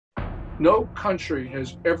No country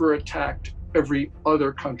has ever attacked every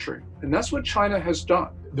other country. And that's what China has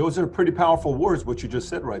done. Those are pretty powerful words, what you just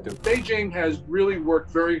said right there. Beijing has really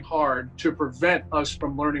worked very hard to prevent us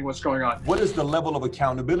from learning what's going on. What is the level of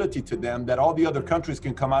accountability to them that all the other countries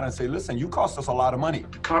can come out and say, listen, you cost us a lot of money?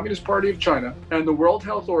 The Communist Party of China and the World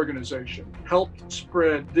Health Organization helped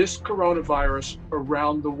spread this coronavirus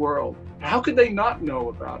around the world. How could they not know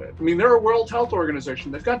about it? I mean, they're a World Health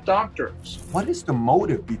Organization. They've got doctors. What is the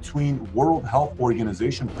motive between World Health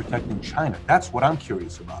Organization protecting China? That's what I'm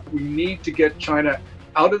curious about. We need to get China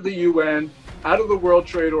out of the UN, out of the World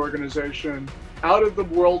Trade Organization, out of the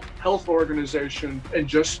World Health Organization, and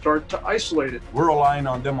just start to isolate it. We're relying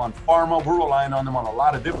on them on pharma. We're relying on them on a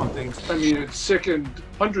lot of different things. I mean, it's sickened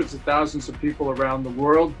hundreds of thousands of people around the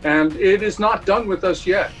world, and it is not done with us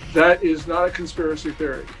yet. That is not a conspiracy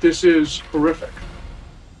theory. This is horrific.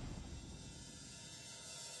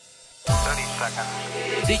 30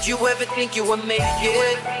 seconds. Did you ever think you would make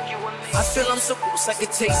it? I feel I'm so close, I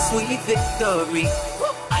could taste sweet victory.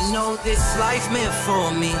 I know this life meant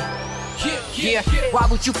for me. Yeah, why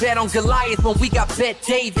would you bet on Goliath when we got Bet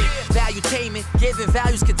David? Valuetainment, giving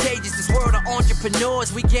values contagious. This world of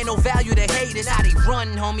entrepreneurs, we get no value to hate it. How they run,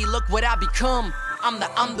 homie, look what I become. I'm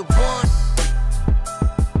the one.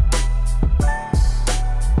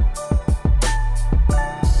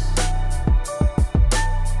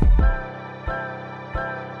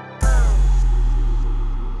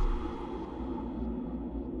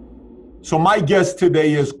 So my guest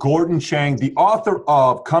today is Guthrie Chang, the author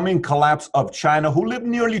of Coming Collapse of China, who lived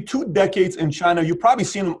nearly 2 decades in China. You've probably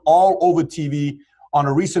seen him all over TV on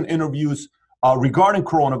a recent interviews regarding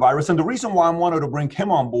coronavirus. And the reason why I wanted to bring him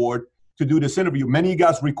on board to do this interview, many of you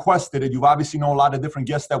guys requested it. You've obviously known a lot of different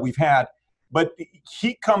guests that we've had, but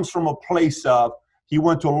he comes from a place of, he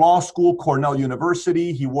went to law school, Cornell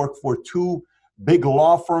University. He worked for 2 big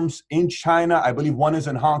law firms in China. I believe one is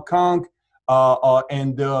in Hong Kong.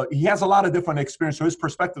 And he has a lot of different experience. So his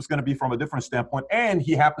perspective is going to be from a different standpoint. And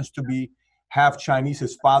he happens to be half Chinese.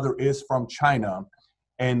 His father is from China.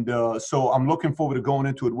 And so I'm looking forward to going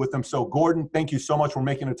into it with him. So Gordon, thank you so much for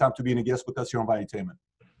making the time to be a guest with us here on Valuetainment.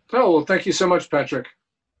 Oh, well, thank you so much, Patrick.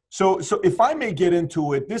 So if I may get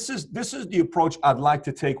into it, this is the approach I'd like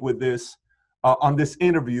to take with this on this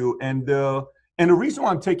interview. And the reason why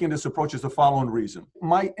I'm taking this approach is the following reason.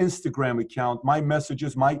 My Instagram account, my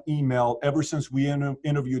messages, my email, ever since we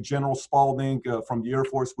interviewed General Spalding from the Air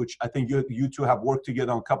Force, which I think you two have worked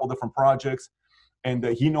together on a couple different projects, and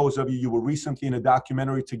he knows of you. You were recently in a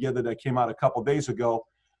documentary together that came out a couple days ago,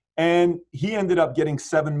 and he ended up getting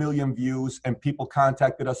 7 million views, and people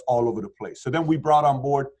contacted us all over the place. So then we brought on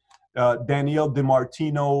board Danielle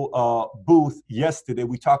DiMartino Booth yesterday.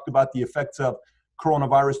 We talked about the effects of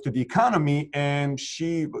coronavirus to the economy, and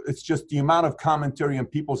it's just the amount of commentary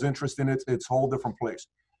and people's interest in it, it's a whole different place.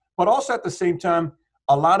 But also at the same time,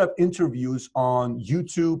 a lot of interviews on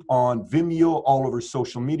YouTube, on Vimeo, all over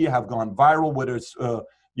social media have gone viral, whether it's,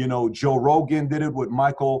 Joe Rogan did it with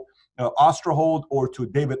Michael Osterhold, or to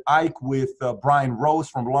David Icke with Brian Rose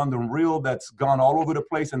from London Real. That's gone all over the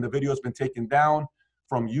place, and the video has been taken down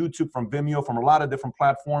from YouTube, from Vimeo, from a lot of different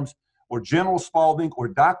platforms, or General Spalding, or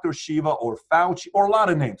Dr. Shiva, or Fauci, or a lot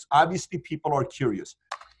of names. Obviously, people are curious.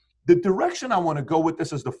 The direction I want to go with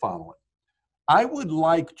this is the following. I would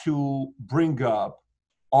like to bring up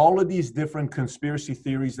all of these different conspiracy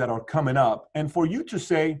theories that are coming up, and for you to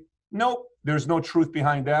say, no, there's no truth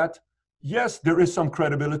behind that. Yes, there is some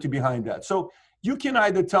credibility behind that. So you can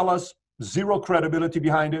either tell us 0 credibility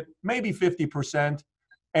behind it, maybe 50%,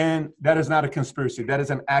 and that is not a conspiracy. That is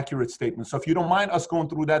an accurate statement. So if you don't mind us going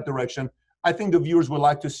through that direction, I think the viewers would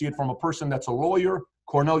like to see it from a person that's a lawyer,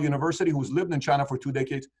 Cornell University, who's lived in China for 2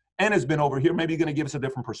 decades and has been over here. Maybe you're going to give us a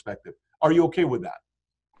different perspective. Are you okay with that?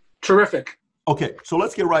 Terrific. Okay, so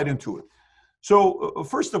let's get right into it. So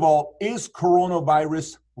first of all, is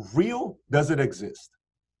coronavirus real? Does it exist?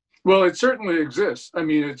 Well, it certainly exists. I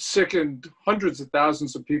mean, it's sickened hundreds of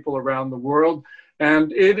thousands of people around the world,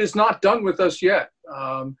 and it is not done with us yet.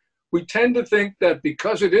 We tend to think that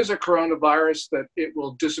because it is a coronavirus that it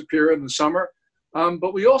will disappear in the summer.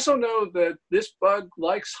 But we also know that this bug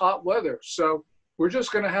likes hot weather. So we're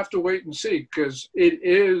just going to have to wait and see, because it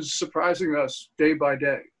is surprising us day by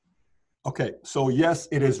day. Okay, so yes,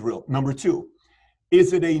 it is real. Number 2,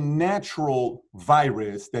 is it a natural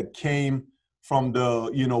virus that came from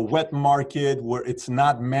the wet market where it's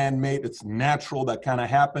not man-made, it's natural, that kind of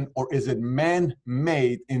happened? Or is it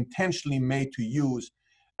man-made, intentionally made to use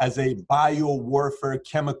as a bio-warfare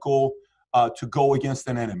chemical to go against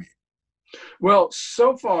an enemy? Well,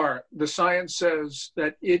 so far, the science says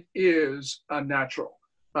that it is a natural.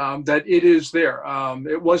 that it is there.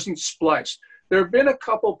 It wasn't spliced. There have been a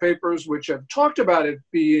couple papers which have talked about it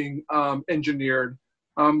being engineered,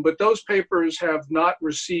 but those papers have not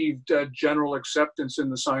received general acceptance in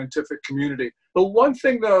the scientific community. The one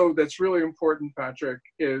thing, though, that's really important, Patrick,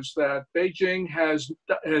 is that Beijing has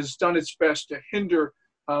done its best to hinder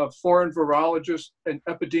foreign virologists and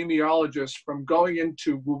epidemiologists from going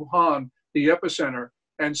into Wuhan, the epicenter,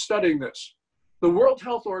 and studying this. The World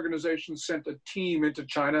Health Organization sent a team into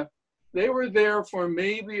China. They were there for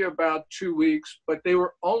maybe about 2 weeks, but they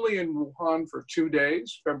were only in Wuhan for 2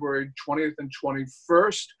 days, February 20th and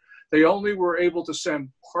 21st. They only were able to send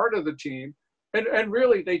part of the team. And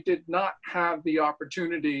really, they did not have the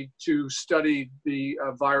opportunity to study the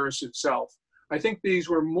virus itself. I think these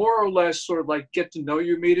were more or less sort of like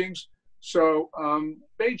get-to-know-you meetings. So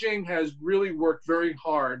Beijing has really worked very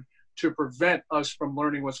hard to prevent us from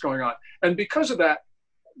learning what's going on. And because of that,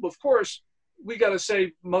 of course, we got to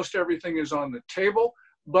say most everything is on the table,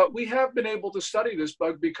 but we have been able to study this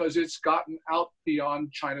bug because it's gotten out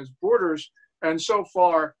beyond China's borders. And so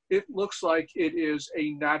far, it looks like it is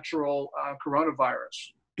a natural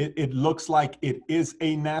coronavirus. It looks like it is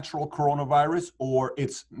a natural coronavirus, or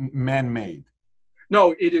it's man-made?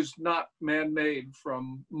 No, it is not man-made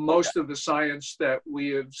from most of the science that we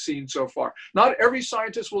have seen so far. Not every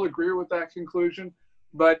scientist will agree with that conclusion,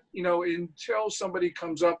 but until somebody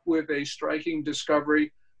comes up with a striking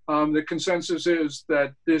discovery, the consensus is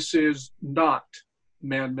that this is not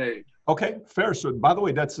man-made. Okay, fair. So, by the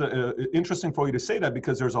way, that's interesting for you to say that,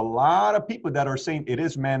 because there's a lot of people that are saying it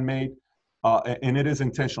is man-made and it is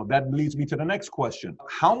intentional. That leads me to the next question.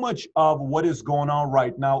 How much of what is going on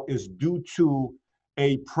right now is due to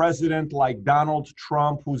a president like Donald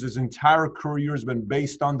Trump, whose his entire career has been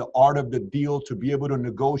based on the art of the deal, to be able to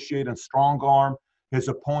negotiate and strong arm his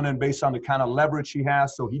opponent based on the kind of leverage he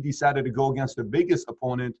has? So he decided to go against the biggest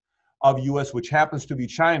opponent of U.S., which happens to be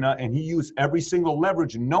China, and he used every single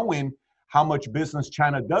leverage, knowing how much business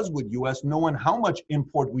China does with U.S., knowing how much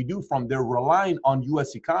import we do from there, relying on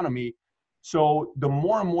U.S. economy. So the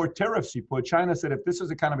more and more tariffs he put, China said, if this is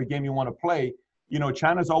the kind of a game you want to play,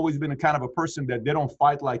 China's always been a kind of a person that they don't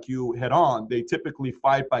fight like you head on. They typically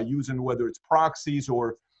fight by using, whether it's proxies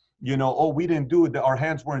or, oh, we didn't do it, our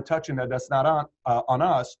hands weren't touching that, that's not on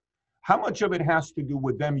us. How much of it has to do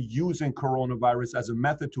with them using coronavirus as a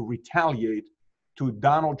method to retaliate to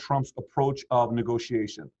Donald Trump's approach of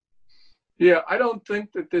negotiation? Yeah, I don't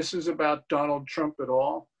think that this is about Donald Trump at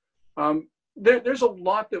all. There's a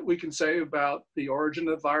lot that we can say about the origin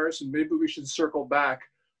of the virus, and maybe we should circle back.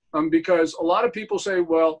 Because a lot of people say,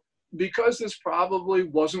 well, because this probably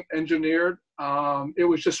wasn't engineered, it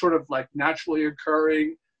was just sort of like naturally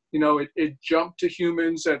occurring. It jumped to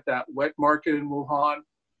humans at that wet market in Wuhan.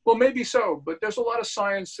 Well, maybe so, but there's a lot of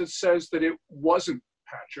science that says that it wasn't,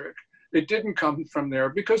 Patrick. It didn't come from there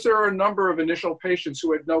because there are a number of initial patients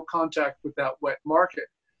who had no contact with that wet market.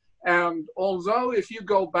 And although if you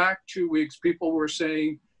go back 2 weeks, people were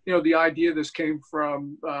saying, the idea this came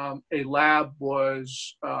from a lab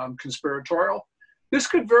was conspiratorial. This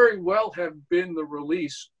could very well have been the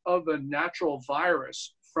release of a natural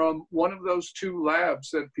virus from one of those 2 labs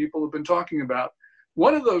that people have been talking about.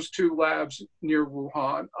 One of those 2 labs near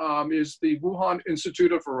Wuhan is the Wuhan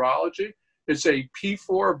Institute of Virology. It's a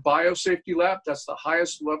P4 biosafety lab. That's the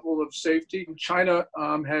highest level of safety. China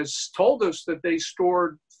has told us that they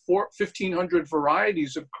stored 1,500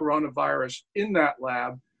 varieties of coronavirus in that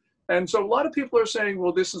lab. And so a lot of people are saying,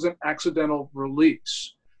 well, this is an accidental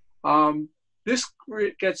release. This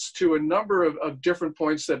gets to a number of different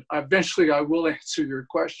points that eventually I will answer your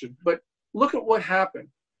question. But look at what happened.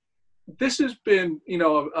 This has been,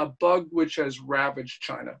 a bug which has ravaged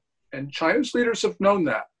China. And China's leaders have known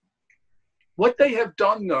that. What they have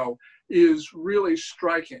done, though, is really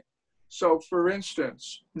striking. So, for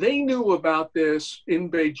instance, they knew about this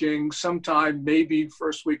in Beijing sometime, maybe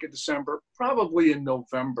first week of December, probably in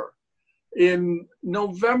November. In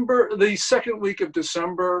November, the second week of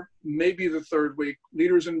December, maybe the third week,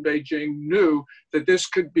 leaders in Beijing knew that this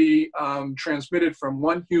could be transmitted from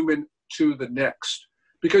one human to the next,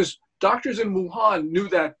 because doctors in Wuhan knew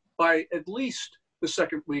that by at least the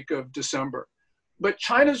second week of December. But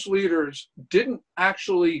China's leaders didn't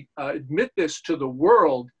actually admit this to the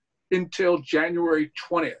world until January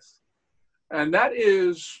 20th. And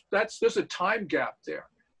there's a time gap there.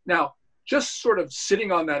 Now, just sort of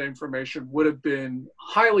sitting on that information would have been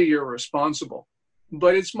highly irresponsible,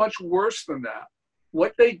 but it's much worse than that.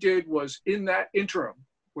 What they did was, in that interim,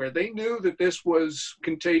 where they knew that this was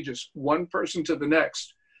contagious, one person to the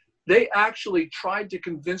next, they actually tried to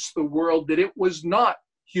convince the world that it was not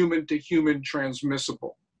human to human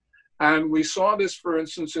transmissible. And we saw this, for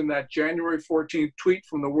instance, in that January 14th tweet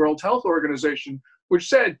from the World Health Organization, which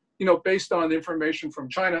said, based on information from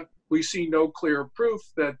China, we see no clear proof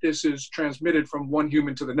that this is transmitted from one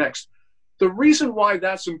human to the next. The reason why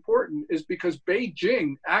that's important is because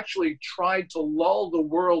Beijing actually tried to lull the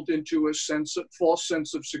world into a false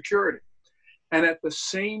sense of security. And at the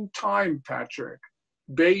same time, Patrick,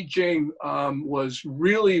 Beijing was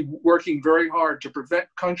really working very hard to prevent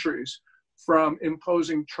countries from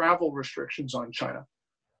imposing travel restrictions on China.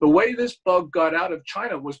 The way this bug got out of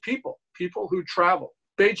China was people who travel.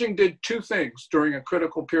 Beijing did two things during a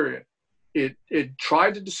critical period. It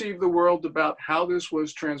tried to deceive the world about how this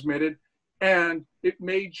was transmitted, and it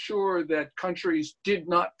made sure that countries did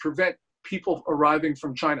not prevent people arriving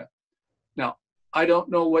from China. Now, I don't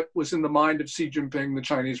know what was in the mind of Xi Jinping, the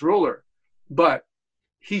Chinese ruler, but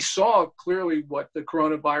he saw clearly what the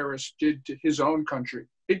coronavirus did to his own country.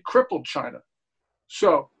 It crippled China.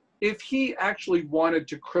 So if he actually wanted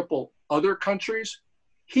to cripple other countries,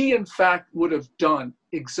 he in fact would have done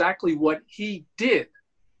exactly what he did.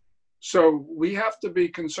 So we have to be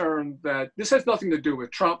concerned that this has nothing to do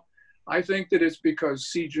with Trump. I think that it's because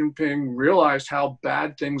Xi Jinping realized how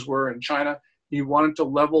bad things were in China. He wanted to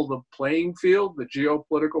level the playing field, the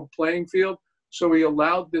geopolitical playing field. So he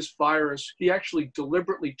allowed this virus, he actually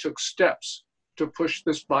deliberately took steps to push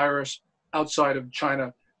this virus outside of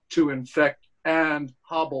China to infect and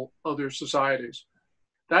hobble other societies.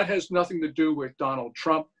 That has nothing to do with Donald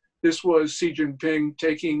Trump. This was Xi Jinping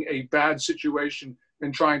taking a bad situation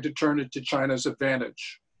and trying to turn it to China's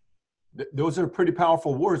advantage. Those are pretty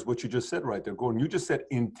powerful words, what you just said right there, Gordon. You just said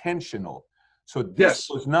intentional. So this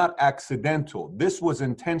was not accidental. This was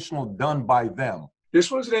intentional, done by them. This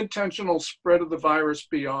was an intentional spread of the virus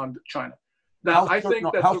beyond China. Now,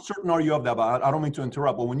 how certain are you of that? I don't mean to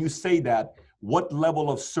interrupt, but when you say that, what level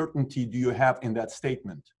of certainty do you have in that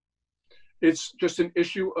statement? It's just an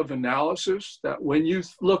issue of analysis that when you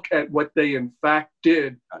look at what they in fact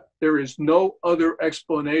did, there is no other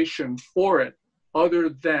explanation for it other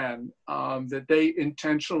than that they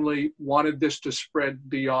intentionally wanted this to spread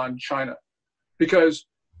beyond China. Because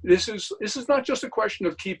this is not just a question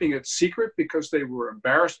of keeping it secret because they were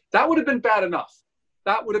embarrassed. That would have been bad enough.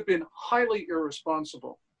 That would have been highly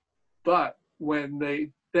irresponsible. But when they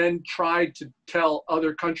then tried to tell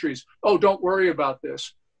other countries, oh, don't worry about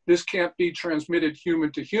this. This can't be transmitted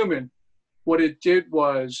human to human. What it did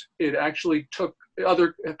was it actually took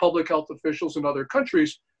other public health officials in other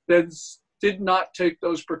countries that did not take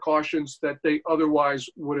those precautions that they otherwise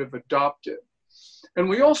would have adopted. And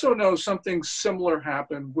we also know something similar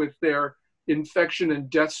happened with their infection and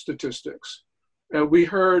death statistics. We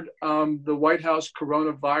heard the White House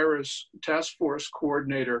coronavirus task force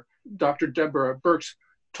coordinator, Dr. Deborah Birx,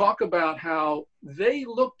 talk about how they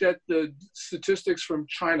looked at the statistics from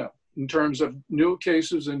China in terms of new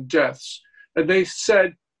cases and deaths. And they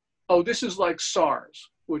said, oh, this is like SARS,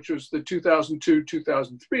 which was the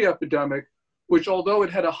 2002-2003 epidemic, which although it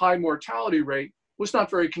had a high mortality rate, was not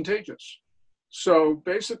very contagious. So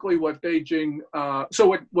basically what Beijing,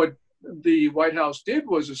 what the White House did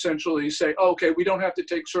was essentially say, oh, okay, we don't have to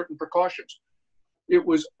take certain precautions. It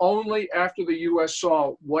was only after the US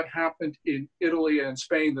saw what happened in Italy and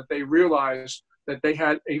Spain that they realized that they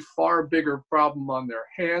had a far bigger problem on their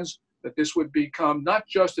hands, that this would become not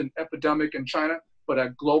just an epidemic in China, but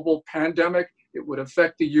a global pandemic. It would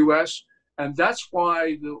affect the US. And that's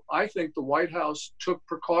why I think the White House took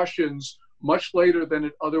precautions much later than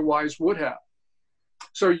it otherwise would have.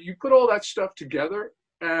 So you put all that stuff together,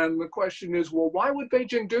 and the question is, well, why would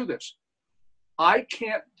Beijing do this? I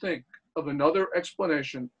can't think of another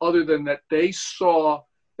explanation other than that they saw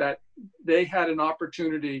that they had an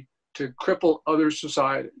opportunity to cripple other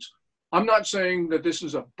societies. I'm not saying that this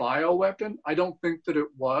is a bioweapon. I don't think that it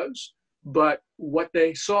was. But what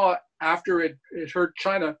they saw after it hurt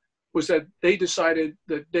China was that they decided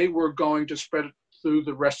that they were going to spread it through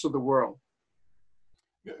the rest of the world.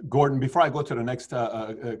 Gordon, before I go to the next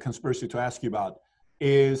conspiracy to ask you about,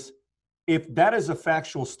 is if that is a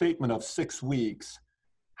factual statement of 6 weeks,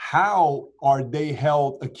 how are they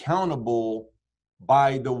held accountable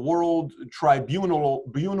by the World Tribunal?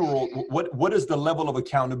 What is the level of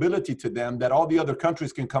accountability to them that all the other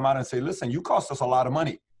countries can come out and say, listen, you cost us a lot of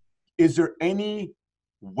money? Is there any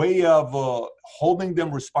way of holding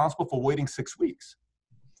them responsible for waiting 6 weeks?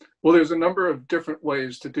 Well, there's a number of different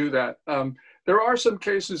ways to do that. There are some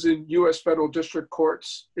cases in U.S. federal district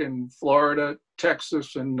courts in Florida,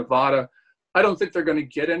 Texas, and Nevada. I don't think they're going to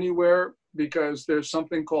get anywhere because there's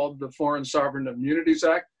something called the Foreign Sovereign Immunities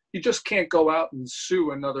Act. You just can't go out and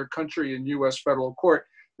sue another country in U.S. federal court.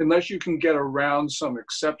 unless you can get around some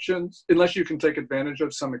exceptions, unless you can take advantage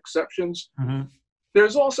of some exceptions. Mm-hmm.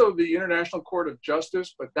 There's also the International Court of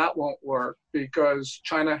Justice, but that won't work because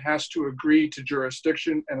China has to agree to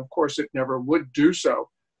jurisdiction, and of course it never would do so.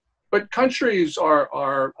 But countries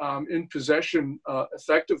are in possession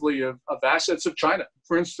effectively of assets of China.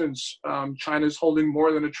 For instance, China's holding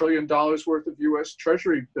more than $1 trillion worth of US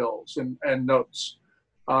Treasury bills and notes.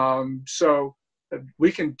 So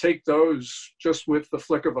we can take those just with the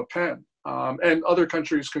flick of a pen, and other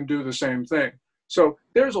countries can do the same thing. So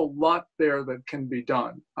there's a lot there that can be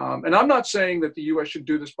done. And I'm not saying that the US should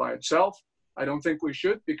do this by itself. I don't think we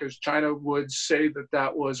should, because China would say that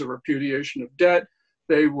that was a repudiation of debt.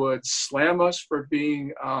 They would slam us for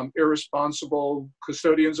being irresponsible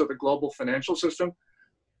custodians of the global financial system.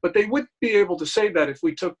 But they would be able to say that if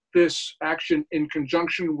we took this action in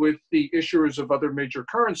conjunction with the issuers of other major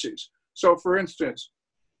currencies. So for instance,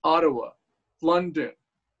 Ottawa, London,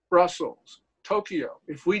 Brussels, Tokyo,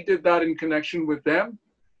 if we did that in connection with them,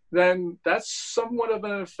 then that's somewhat of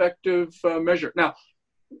an effective measure. Now,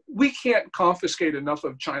 we can't confiscate enough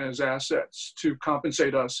of China's assets to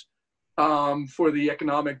compensate us for the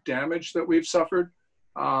economic damage that we've suffered.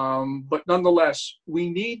 But nonetheless,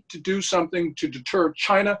 we need to do something to deter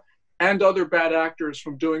China and other bad actors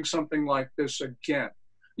from doing something like this again.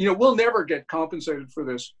 You know, we'll never get compensated for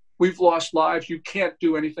this. We've lost lives. You can't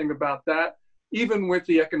do anything about that. Even with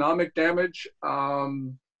the economic damage,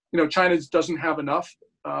 you know, China doesn't have enough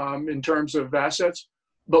in terms of assets,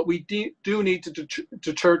 but we do need to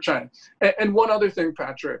deter China. And one other thing,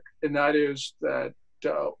 Patrick, and that is that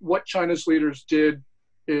what China's leaders did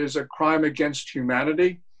is a crime against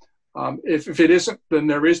humanity. If it isn't, then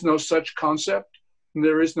there is no such concept, and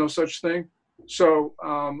there is no such thing. So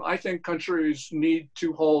I think countries need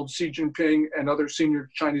to hold Xi Jinping and other senior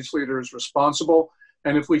Chinese leaders responsible.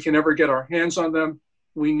 And if we can ever get our hands on them,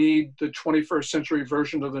 we need the 21st century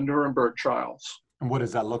version of the Nuremberg trials. And what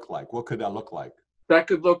does that look like? What could that look like? That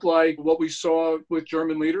could look like what we saw with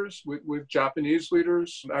German leaders, with Japanese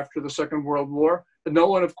leaders after the Second World War. And no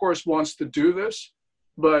one, of course, wants to do this,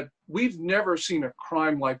 but we've never seen a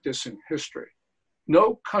crime like this in history.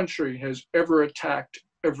 No country has ever attacked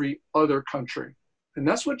every other country. And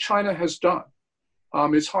that's what China has done.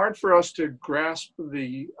 It's hard for us to grasp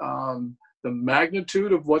the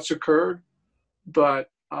magnitude of what's occurred, but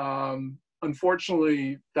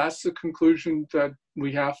unfortunately, that's the conclusion that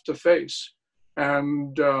we have to face.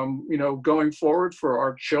 And, you know, going forward for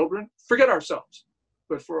our children, forget ourselves,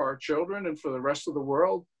 but for our children and for the rest of the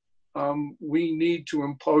world, we need to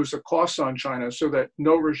impose a cost on China so that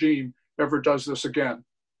no regime ever does this again.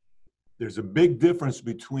 There's a big difference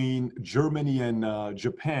between Germany and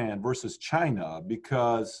Japan versus China,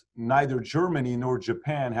 because neither Germany nor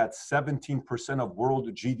Japan had 17% of world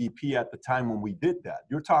GDP at the time when we did that.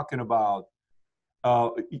 You're talking about,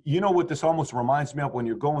 you know what this almost reminds me of when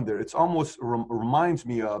you're going there? It's almost reminds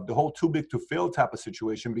me of the whole too big to fail type of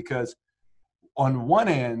situation, because on one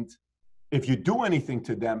end, if you do anything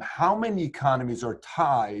to them, how many economies are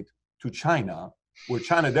tied to China, where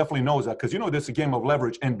China definitely knows that, because, you know, this is a game of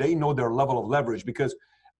leverage, and they know their level of leverage, because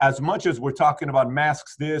as much as we're talking about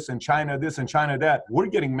masks this and China this and China that, we're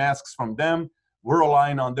getting masks from them. We're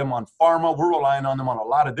relying on them on pharma. We're relying on them on a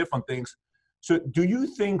lot of different things. So do you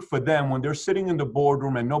think for them, when they're sitting in the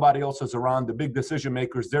boardroom and nobody else is around, the big decision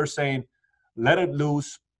makers, they're saying, let it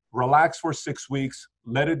loose, relax for 6 weeks,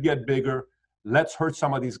 let it get bigger, let's hurt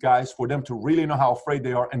some of these guys, for them to really know how afraid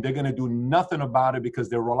they are, and they're going to do nothing about it because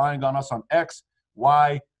they're relying on us on X,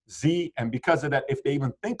 Y, Z, and because of that, if they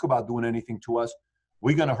even think about doing anything to us,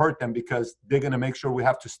 we're going to hurt them, because they're going to make sure we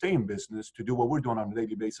have to stay in business to do what we're doing on a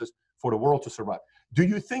daily basis for the world to survive. Do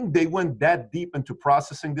you think they went that deep into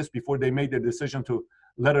processing this before they made the decision to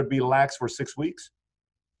let it be lax for 6 weeks?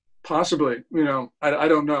 Possibly. You know, I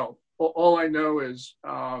don't know. All I know is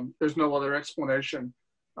there's no other explanation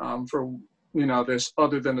for, you know, this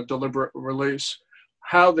other than a deliberate release.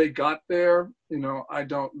 How they got there, you know, I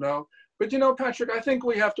don't know. But, you know, Patrick, I think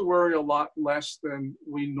we have to worry a lot less than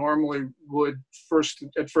we normally would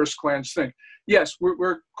at first glance think. Yes,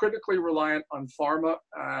 we're critically reliant on pharma,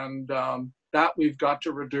 and that we've got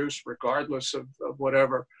to reduce regardless of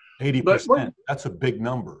whatever. 80%, that's a big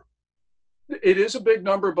number. It is a big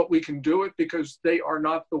number, but we can do it because they are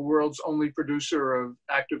not the world's only producer of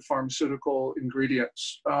active pharmaceutical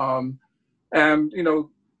ingredients. And, you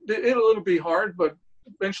know, it'll be hard, but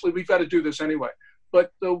eventually we've got to do this anyway.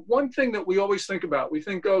 But the one thing that we always think about, we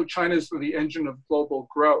think, oh, China's the engine of global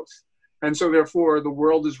growth, and so therefore the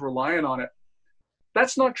world is reliant on it.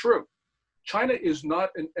 That's not true. China is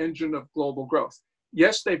not an engine of global growth.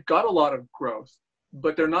 Yes, they've got a lot of growth,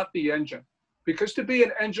 but they're not the engine. Because to be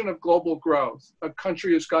an engine of global growth, a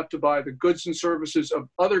country has got to buy the goods and services of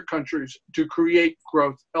other countries to create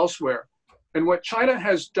growth elsewhere. And what China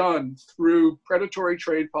has done through predatory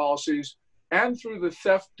trade policies and through the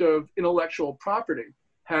theft of intellectual property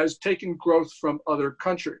has taken growth from other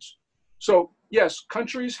countries. So yes,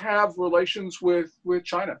 countries have relations with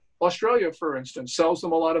China. Australia, for instance, sells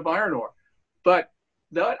them a lot of iron ore, but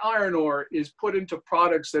that iron ore is put into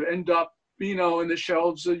products that end up, in the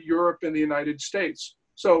shelves of Europe and the United States.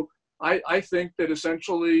 So I think that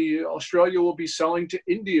essentially Australia will be selling to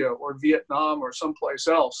India or Vietnam or someplace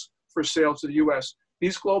else for sale to the US.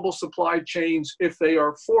 These global supply chains, if they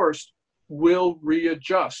are forced, will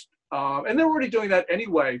readjust. And they're already doing that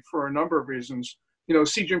anyway for a number of reasons.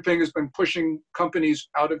 Xi Jinping has been pushing companies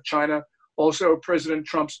out of China. Also, President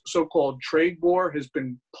Trump's so-called trade war has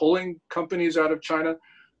been pulling companies out of China.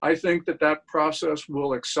 I think that process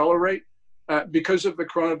will accelerate. Because of the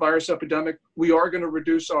coronavirus epidemic, we are going to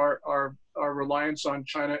reduce our reliance on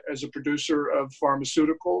China as a producer of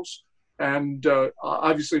pharmaceuticals and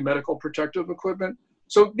obviously medical protective equipment.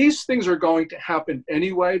 So these things are going to happen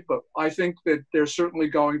anyway, but I think that they're certainly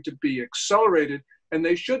going to be accelerated, and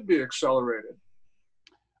they should be accelerated.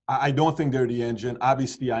 I don't think they're the engine.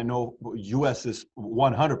 Obviously, I know U.S. is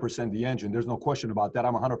 100% the engine. There's no question about that.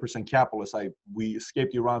 I'm 100% capitalist. We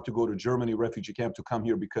escaped Iran to go to Germany refugee camp to come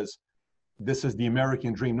here because this is the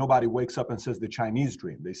American dream. Nobody wakes up and says the Chinese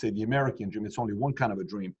dream. They say the American dream. It's only one kind of a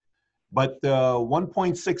dream. But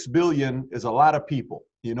 1.6 billion is a lot of people,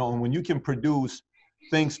 and when you can produce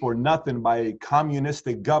things for nothing by a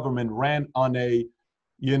communistic government ran on a,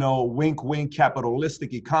 wink, wink,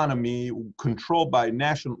 capitalistic economy controlled by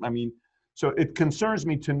national, so it concerns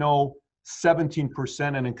me to know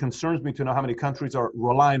 17%, and it concerns me to know how many countries are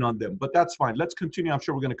relying on them. But that's fine. Let's continue. I'm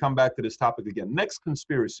sure we're going to come back to this topic again. Next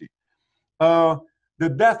conspiracy. The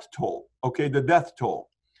death toll, okay, the death toll.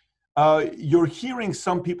 You're hearing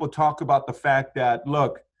some people talk about the fact that,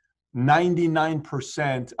 look,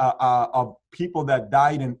 99% of people that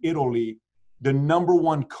died in Italy, the number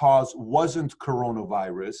one cause wasn't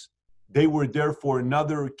coronavirus. They were there for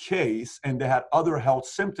another case, and they had other health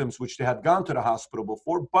symptoms, which they had gone to the hospital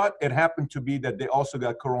before, but it happened to be that they also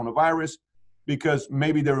got coronavirus because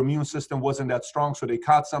maybe their immune system wasn't that strong, so they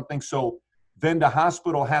caught something. So then the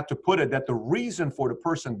hospital had to put it that the reason for the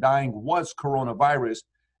person dying was coronavirus,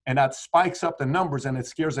 and that spikes up the numbers and it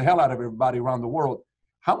scares the hell out of everybody around the world.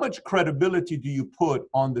 How much credibility do you put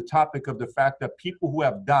on the topic of the fact that people who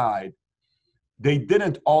have died, they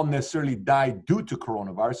didn't all necessarily die due to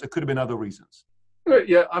coronavirus? It could have been other reasons.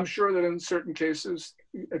 Yeah, I'm sure that in certain cases,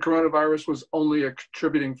 coronavirus was only a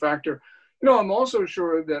contributing factor. I'm also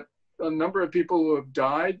sure that a number of people who have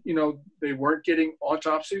died, they weren't getting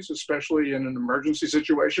autopsies, especially in an emergency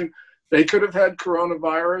situation. They could have had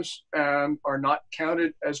coronavirus and are not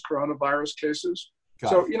counted as coronavirus cases.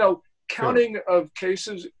 So, counting of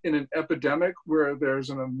cases in an epidemic where there's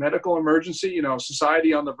a medical emergency,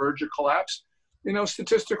 society on the verge of collapse,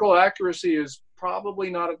 statistical accuracy is probably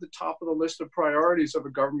not at the top of the list of priorities of a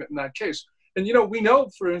government in that case. And, we know,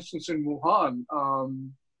 for instance, in Wuhan,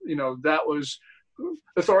 that was,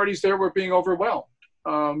 authorities there were being overwhelmed.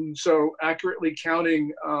 So accurately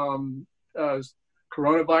counting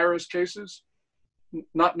coronavirus cases,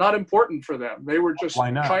 not important for them. They were just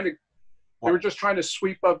trying to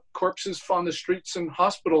sweep up corpses on the streets and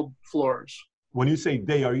hospital floors. When you say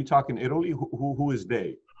they, are you talking Italy? Who is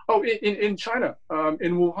they? Oh, in China,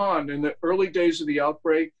 in Wuhan, in the early days of the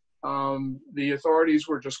outbreak, the authorities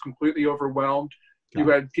were just completely overwhelmed. You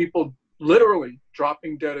had people literally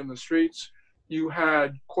dropping dead in the streets. You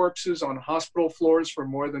had corpses on hospital floors for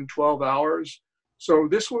more than 12 hours. So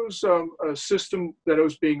this was a system that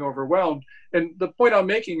was being overwhelmed. And the point I'm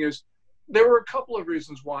making is there were a couple of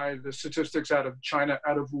reasons why the statistics out of China,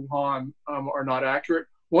 out of Wuhan, are not accurate.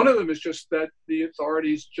 One of them is just that the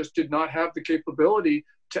authorities just did not have the capability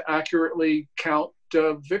to accurately count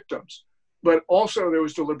victims. But also there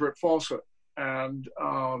was deliberate falsehood. And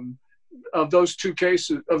of those two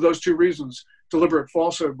reasons, deliberate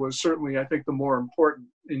falsehood was certainly, I think, the more important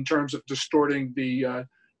in terms of distorting the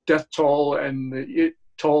death toll and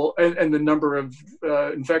the number of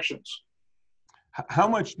infections. How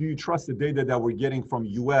much do you trust the data that we're getting from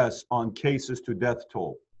U.S. on cases to death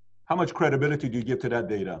toll? How much credibility do you give to that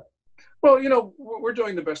data? Well, we're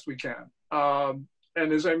doing the best we can.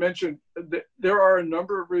 And as I mentioned, there are a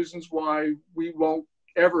number of reasons why we won't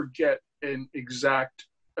ever get an exact,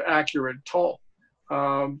 accurate toll.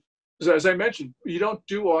 As I mentioned, you don't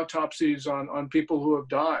do autopsies on people who have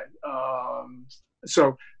died.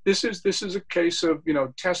 So this is a case of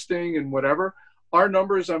testing and whatever. Our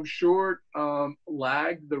numbers, I'm sure,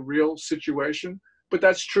 lag the real situation, but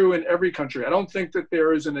that's true in every country. I don't think that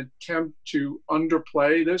there is an attempt to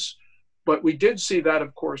underplay this, but we did see that,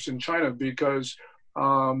 of course, in China, because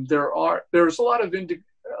there's a lot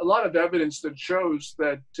of evidence that shows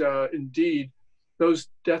that indeed those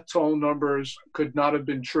death toll numbers could not have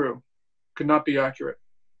been true, could not be accurate.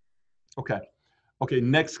 Okay,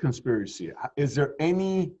 next conspiracy. Is there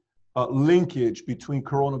any linkage between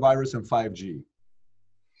coronavirus and 5G?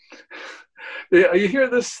 Yeah, you hear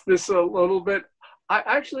this a little bit.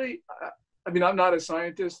 I mean, I'm not a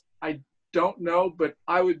scientist. I don't know, but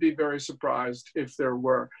I would be very surprised if there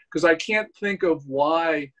were, because I can't think of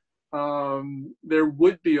why there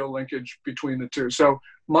would be a linkage between the two. So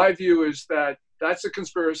my view is that that's a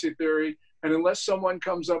conspiracy theory, and unless someone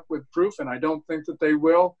comes up with proof, and I don't think that they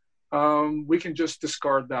will, we can just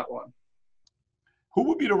discard that one. Who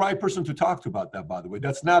would be the right person to talk to about that, by the way?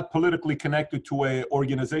 That's not politically connected to an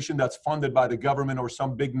organization that's funded by the government or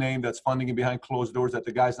some big name that's funding it behind closed doors that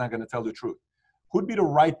the guy's not going to tell the truth. Who'd be the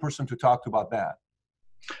right person to talk to about that?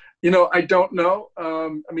 You know, I don't know.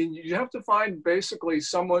 I mean, you have to find basically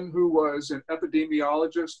someone who was an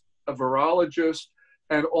epidemiologist, a virologist,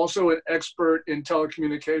 and also an expert in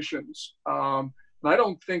telecommunications. And I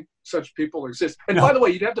don't think such people exist. And by the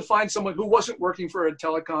way, you'd have to find someone who wasn't working for a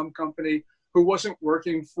telecom company, who wasn't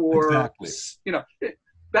working for, you know,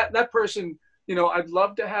 that person, you know, I'd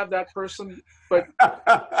love to have that person, but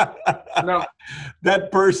no.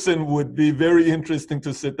 That person would be very interesting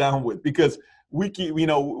to sit down with, because we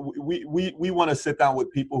want to sit down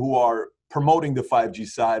with people who are promoting the 5G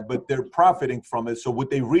side, but they're profiting from it. So would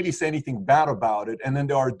they really say anything bad about it? And then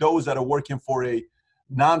there are those that are working for a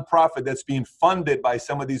nonprofit that's being funded by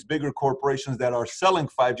some of these bigger corporations that are selling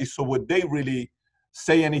 5G. So would they really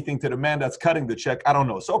say anything to the man that's cutting the check? I don't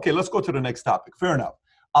know. So, okay, let's go to the next topic. Fair enough.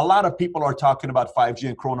 A lot of people are talking about 5G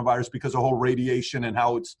and coronavirus because of whole radiation and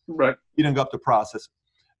how it's eating up the process.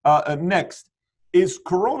 Next, is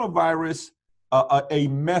coronavirus a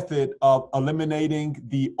method of eliminating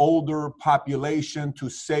the older population to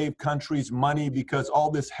save countries money, because all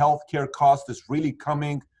this healthcare cost is really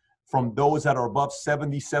coming from those that are above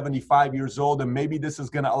 70, 75 years old, and maybe this is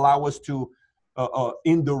going to allow us to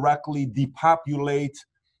indirectly depopulate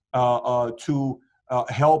to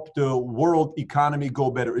help the world economy go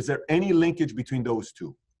better? Is there any linkage between those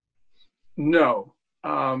two? No,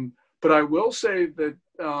 but I will say that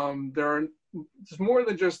there's more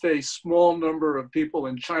than just a small number of people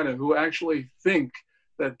in China who actually think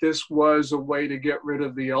that this was a way to get rid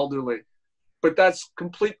of the elderly. But that's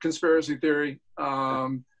complete conspiracy theory. I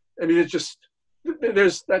mean, it's just,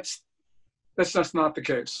 that's just not the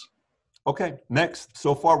case. Okay, next.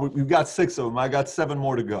 So far, we've got 6 of them. I got 7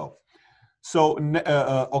 more to go. So,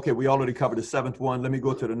 okay, we already covered the 7th one. Let me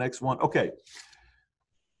go to the next one. Okay.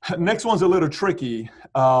 Next one's a little tricky.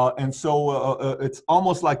 And so it's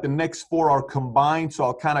almost like the next 4 are combined. So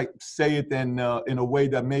I'll kind of say it in a way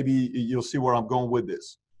that maybe you'll see where I'm going with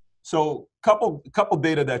this. So couple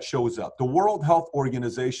data that shows up. The World Health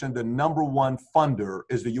Organization, the #1 funder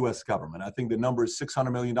is the U.S. government. I think the number is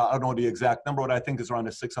 $600 million. I don't know the exact number, but I think it's around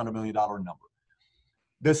the $600 million number.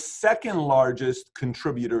 The second largest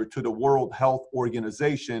contributor to the World Health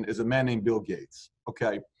Organization is a man named Bill Gates.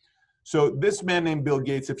 Okay. So this man named Bill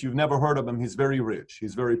Gates, if you've never heard of him, he's very rich.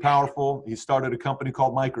 He's very powerful. He started a company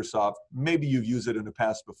called Microsoft. Maybe you've used it in the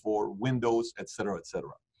past before, Windows, et cetera, et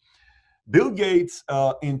cetera. Bill Gates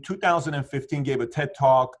in 2015 gave a TED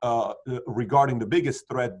Talk regarding the biggest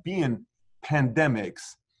threat being pandemics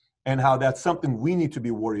and how that's something we need to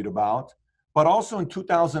be worried about. But also in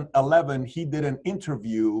 2011, he did an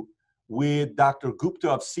interview with Dr.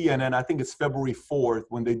 Gupta of CNN. I think it's February 4th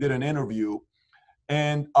when they did an interview.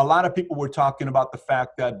 And a lot of people were talking about the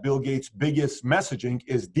fact that Bill Gates' biggest messaging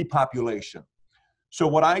is depopulation. So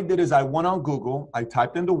what I did is I went on Google, I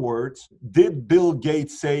typed in the words, did Bill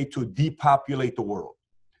Gates say to depopulate the world?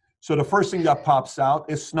 So the first thing that pops out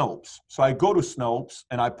is Snopes. So I go to Snopes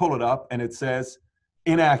and I pull it up and it says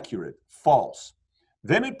inaccurate, false.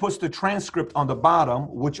 Then it puts the transcript on the bottom,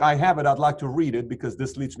 which I have it. I'd like to read it because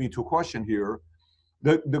this leads me to a question here.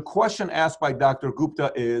 The question asked by Dr.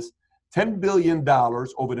 Gupta is $10 billion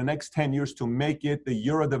over the next 10 years to make it the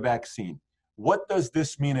year of the vaccine. What does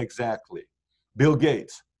this mean exactly? Bill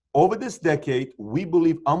Gates, over this decade, we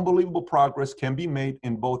believe unbelievable progress can be made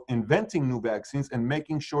in both inventing new vaccines and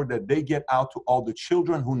making sure that they get out to all the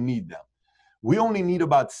children who need them. We only need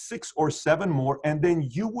about 6 or 7 more, and then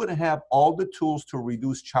you would have all the tools to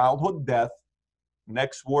reduce childhood death.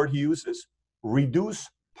 Next word he uses, reduce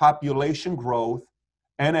population growth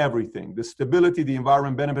and everything, the stability, the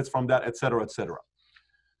environment benefits from that, et cetera, et cetera.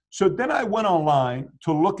 So then I went online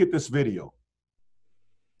to look at this video.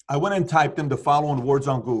 I went and typed in the following words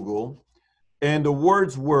on Google, and the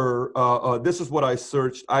words were, this is what I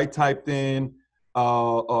searched. I typed in, I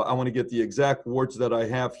want to get the exact words that I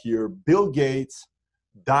have here, Bill Gates,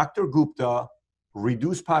 Dr. Gupta,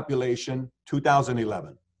 reduced population,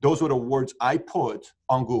 2011. Those were the words I put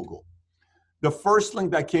on Google. The first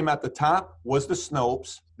link that came at the top was the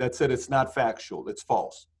Snopes that said it's not factual, it's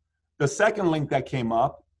false. The second link that came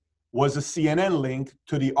up was a CNN link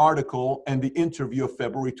to the article and the interview of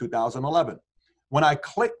February 2011. When I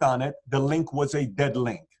clicked on it, the link was a dead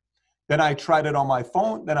link. Then I tried it on my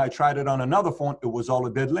phone, then I tried it on another phone, it was all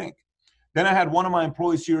a dead link. Then I had one of my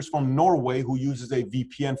employees here from Norway who uses a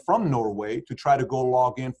VPN from Norway to try to go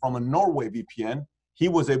log in from a Norway VPN. He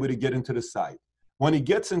was able to get into the site. When he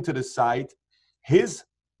gets into the site, his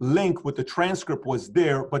link with the transcript was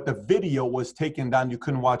there, but the video was taken down. You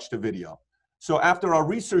couldn't watch the video. So after our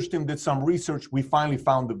research team did some research, we finally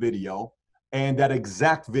found the video, and that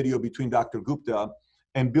exact video between Dr. Gupta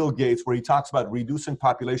and Bill Gates, where he talks about reducing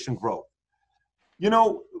population growth. You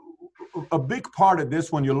know, a big part of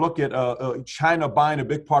this, when you look at China buying a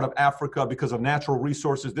big part of Africa because of natural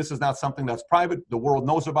resources, this is not something that's private. The world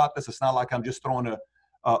knows about this. It's not like I'm just throwing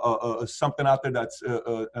something out there that's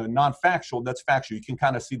non-factual. That's factual. You can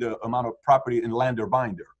kind of see the amount of property and land they're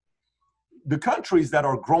buying there. The countries that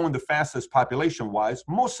are growing the fastest population-wise,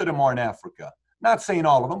 most of them are in Africa. Not saying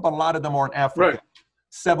all of them, but a lot of them are in Africa. Right.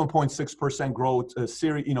 7.6% growth,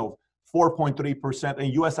 Syria, 4.3%.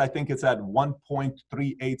 In U.S., I think it's at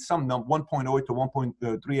 1.38, some number, 1.08 to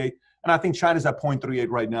 1.38. And I think China's at 0.38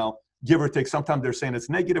 right now, give or take. Sometimes they're saying it's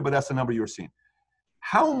negative, but that's the number you're seeing.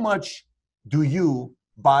 How much do you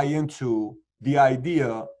buy into the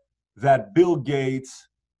idea that Bill Gates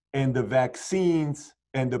and the vaccines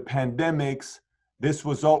and the pandemics, this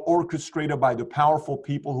was all orchestrated by the powerful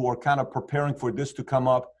people who are kind of preparing for this to come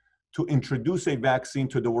up to introduce a vaccine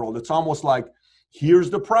to the world? It's almost like, here's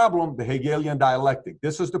the problem, the Hegelian dialectic.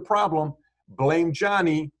 This is the problem, blame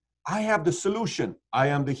Johnny. I have the solution. I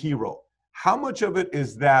am the hero. How much of it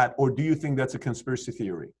is that, or do you think that's a conspiracy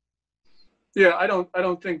theory? Yeah, I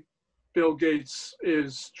don't think Bill Gates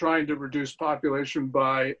is trying to reduce population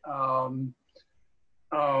by, and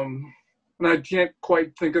I can't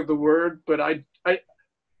quite think of the word, but I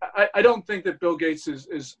don't think that Bill Gates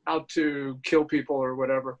is out to kill people or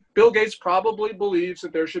whatever. Bill Gates probably believes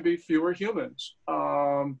that there should be fewer humans,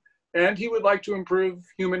 and he would like to improve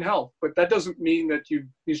human health. But that doesn't mean that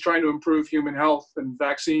he's trying to improve human health and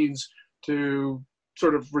vaccines to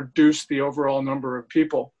sort of reduce the overall number of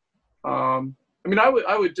people. I mean,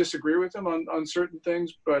 I would disagree with him on certain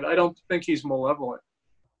things, but I don't think he's malevolent.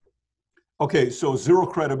 Okay, so zero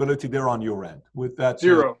credibility there on your end with that.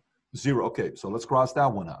 Zero. Zero. Okay, so let's cross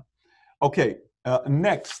that one out. Okay,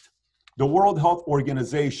 next, the World Health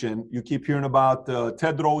Organization. You keep hearing about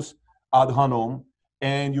Tedros Adhanom,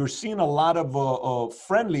 and you're seeing a lot of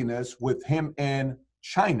friendliness with him and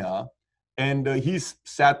China. And he's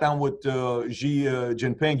sat down with Xi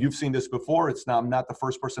Jinping. You've seen this before. I'm not the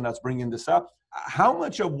first person that's bringing this up. How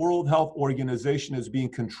much of World Health Organization is being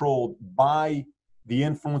controlled by the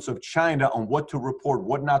influence of China on what to report,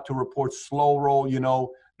 what not to report, slow roll,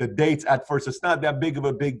 the dates at first, it's not that big of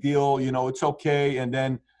a big deal, it's okay. And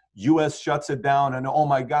then US shuts it down and, oh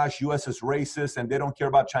my gosh, US is racist and they don't care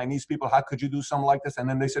about Chinese people. How could you do something like this? And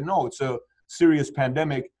then they said, no, it's a serious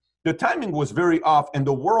pandemic. The timing was very off, and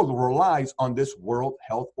the world relies on this World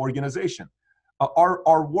Health Organization.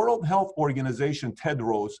 Our World Health Organization,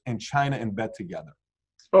 Tedros, and China in bed together?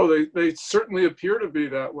 Oh, they certainly appear to be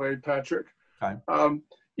that way, Patrick. Okay.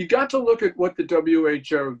 You got to look at what the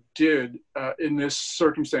WHO did in this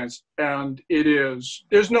circumstance, and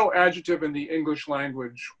there's no adjective in the English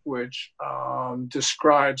language which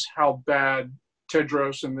describes how bad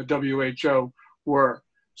Tedros and the WHO were.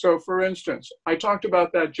 So, for instance, I talked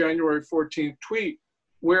about that January 14th tweet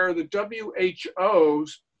where the WHO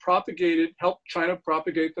helped China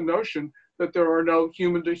propagate the notion that there are no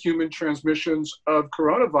human-to-human transmissions of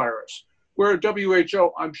coronavirus, where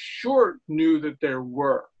WHO, I'm sure, knew that there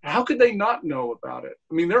were. How could they not know about it?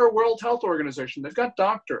 I mean, they're a World Health Organization. They've got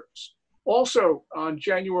doctors. Also, on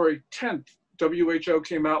January 10th, WHO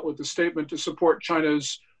came out with a statement to support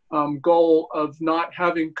China's goal of not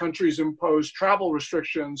having countries impose travel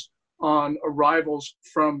restrictions on arrivals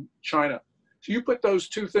from China. So you put those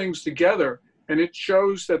two things together, and it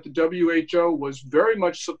shows that the WHO was very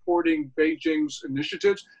much supporting Beijing's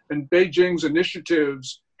initiatives, and Beijing's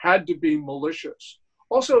initiatives had to be malicious.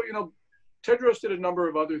 Also, Tedros did a number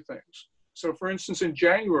of other things. So for instance, in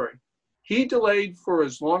January, he delayed for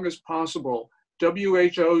as long as possible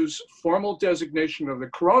WHO's formal designation of the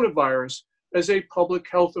coronavirus as a public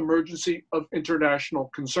health emergency of international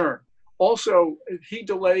concern. Also, he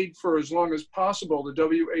delayed for as long as possible the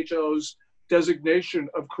WHO's designation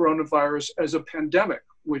of coronavirus as a pandemic,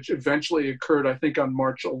 which eventually occurred, I think, on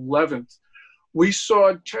March 11th. We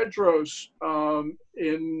saw Tedros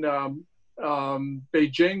in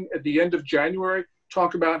Beijing at the end of January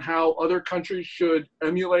talk about how other countries should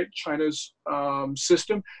emulate China's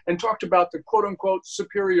system, and talked about the quote unquote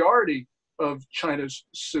superiority of China's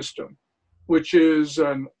system, which is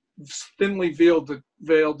thinly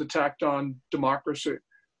veiled attack on democracy.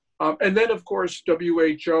 And then, of course,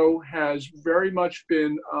 WHO has very much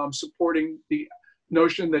been supporting the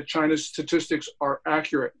notion that China's statistics are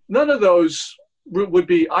accurate. None of those would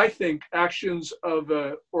be, I think, actions of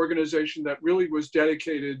an organization that really was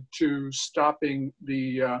dedicated to stopping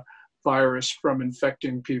the virus from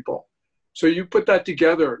infecting people. So you put that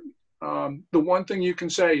together, the one thing you can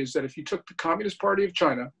say is that if you took the Communist Party of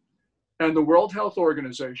China and the World Health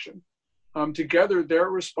Organization, together, they're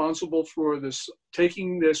responsible for this,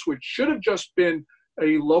 taking this, which should have just been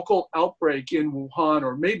a local outbreak in Wuhan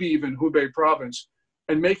or maybe even Hubei province,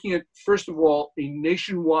 and making it, first of all, a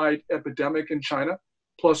nationwide epidemic in China,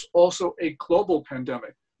 plus also a global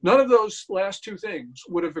pandemic. None of those last two things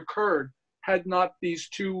would have occurred had not these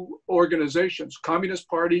two organizations, Communist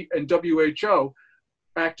Party and WHO,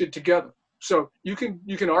 acted together. So you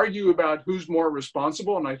can argue about who's more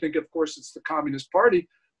responsible, and I think, of course, it's the Communist Party.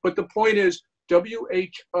 But the point is,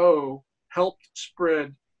 WHO helped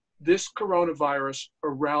spread this coronavirus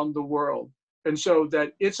around the world. And so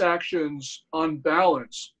that its actions on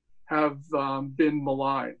balance have been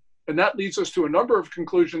malign. And that leads us to a number of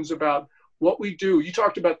conclusions about what we do. You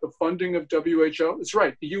talked about the funding of WHO. It's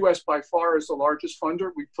right. The US by far is the largest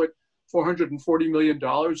funder. We put $440 million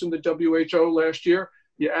in the WHO last year.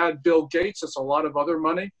 You add Bill Gates, it's a lot of other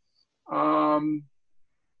money.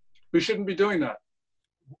 We shouldn't be doing that.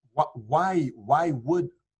 Why would,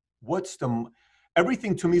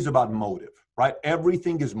 everything to me is about motive, right?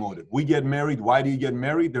 Everything is motive. We get married. Why do you get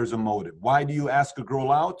married? There's a motive. Why do you ask a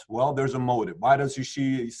girl out? Well, there's a motive. Why does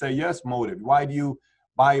she say yes? Motive. Why do you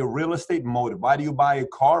buy a real estate? Motive. Why do you buy a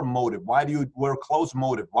car? Motive. Why do you wear clothes?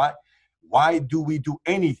 Motive. Why do we do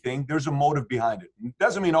anything? There's a motive behind it. It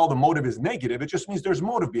doesn't mean all the motive is negative. It just means there's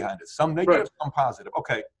motive behind it. Some negative, some positive.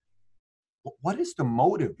 Okay. What is the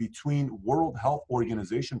motive between World Health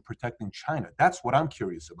Organization protecting China? That's what I'm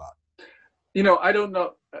curious about. You know, I don't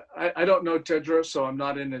know. I don't know Tedros, so I'm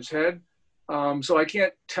not in his head. So I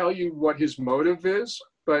can't tell you what his motive is.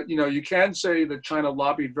 But, you know, you can say that China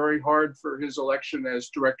lobbied very hard for his election as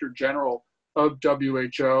Director General of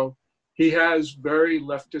WHO. He has very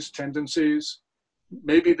leftist tendencies.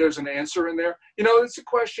 Maybe there's an answer in there. You know, it's a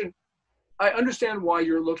question. I understand why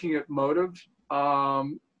you're looking at motive.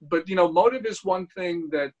 But, you know, motive is one thing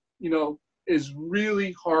that, you know, is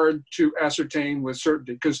really hard to ascertain with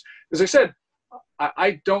certainty. Because, as I said,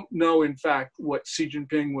 I don't know, in fact, what Xi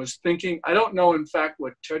Jinping was thinking. I don't know, in fact,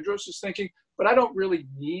 what Tedros is thinking. But I don't really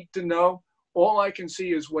need to know. All I can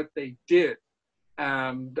see is what they did.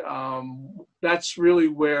 And that's really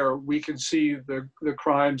where we can see the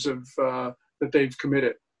crimes of that they've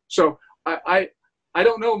committed. So I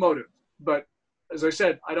don't know motive. But, as I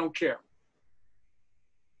said, I don't care.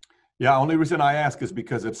 Yeah, only reason I ask is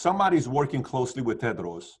because if somebody's working closely with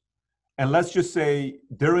Tedros, and let's just say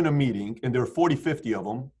they're in a meeting and there are 40, 50 of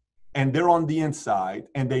them, and they're on the inside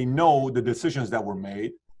and they know the decisions that were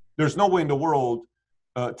made, there's no way in the world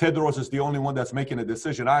Tedros is the only one that's making a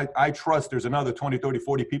decision. I trust there's another 20, 30,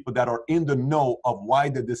 40 people that are in the know of why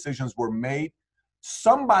the decisions were made.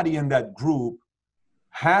 Somebody in that group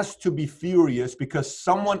has to be furious because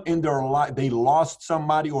someone in their life, they lost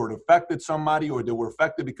somebody or it affected somebody, or they were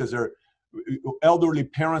affected because their elderly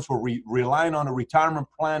parents were relying on a retirement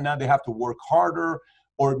plan. Now they have to work harder,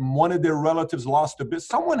 or one of their relatives lost a bit.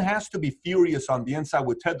 Someone has to be furious on the inside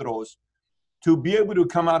with Tedros to be able to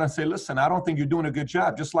come out and say, listen, I don't think you're doing a good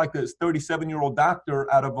job. Just like this 37-year-old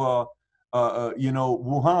doctor out of,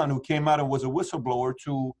 Wuhan, who came out and was a whistleblower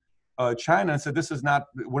to China and said,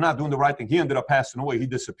 we're not doing the right thing. He ended up passing away. He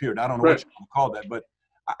disappeared. I don't know what you call that. But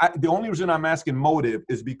the only reason I'm asking motive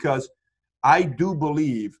is because I do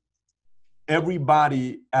believe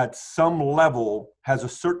everybody at some level has a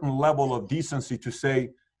certain level of decency to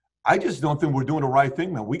say, I just don't think we're doing the right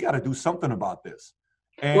thing, man. We got to do something about this.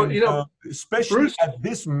 And especially Bruce, at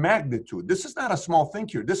this magnitude, this is not a small thing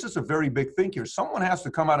here. This is a very big thing here. Someone has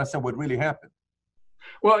to come out and say what really happened.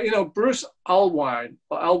 Well, you know, Bruce Aylward,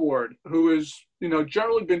 who is, you know,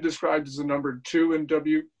 generally been described as the number 2 in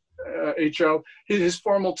WHO. His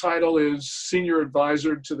formal title is Senior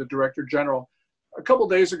Advisor to the Director General. a couple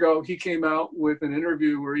days ago, he came out with an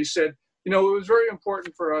interview where he said, it was very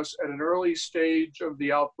important for us at an early stage of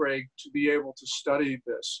the outbreak to be able to study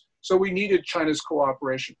this. So we needed China's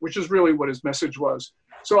cooperation, which is really what his message was.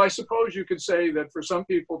 So I suppose you could say that for some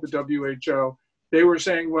people, the WHO, they were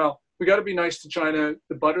saying, well, we got to be nice to China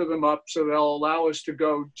to butter them up so they'll allow us to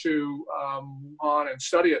go to Wuhan and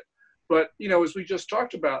study it. But, as we just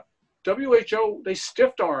talked about, WHO, they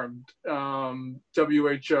stiff-armed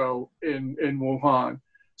WHO in Wuhan.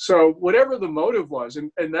 So whatever the motive was,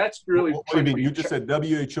 and that's really... What do you mean? You just said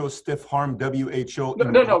WHO stiff-armed WHO?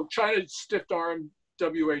 No. China stiff-armed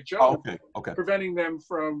WHO, okay. preventing them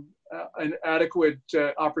from an adequate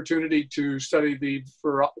opportunity to study the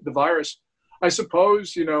virus. I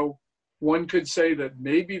suppose, one could say that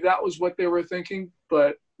maybe that was what they were thinking,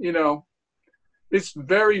 but, it's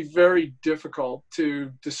very, very difficult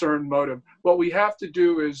to discern motive. What we have to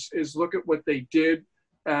do is look at what they did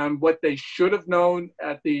and what they should have known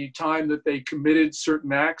at the time that they committed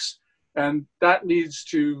certain acts. And that leads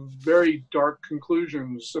to very dark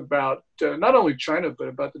conclusions about not only China, but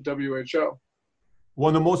about the WHO.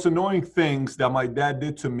 One of the most annoying things that my dad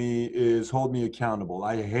did to me is hold me accountable.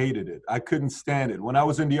 I hated it. I couldn't stand it. When I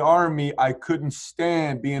was in the Army, I couldn't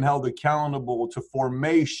stand being held accountable to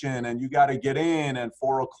formation, and you got to get in at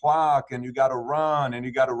 4 o'clock and you got to run and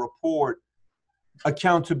you got to report.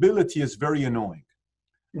 Accountability is very annoying.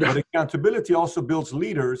 But accountability also builds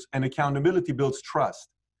leaders, and accountability builds trust.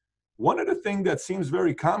 One of the things that seems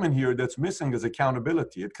very common here that's missing is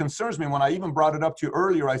accountability. It concerns me when I even brought it up to you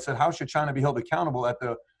earlier. I said, how should China be held accountable at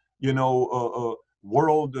the,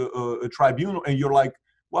 World Tribunal? And you're like,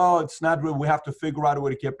 well, it's not real. We have to figure out a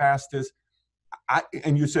way to get past this.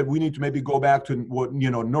 And you said we need to maybe go back to what,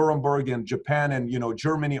 Nuremberg and Japan and,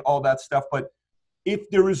 Germany, all that stuff. But if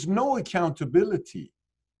there is no accountability,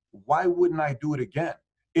 why wouldn't I do it again?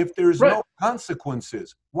 If there's no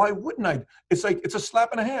consequences, why wouldn't I? It's like, it's a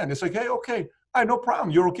slap in the hand. It's like, hey, okay, I have no problem.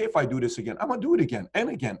 You're okay if I do this again. I'm going to do it again and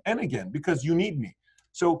again and again because you need me.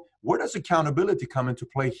 So where does accountability come into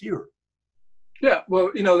play here? Yeah, well,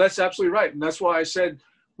 that's absolutely right. And that's why I said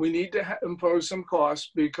we need to impose some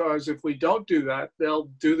costs, because if we don't do that,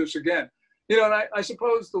 they'll do this again. And I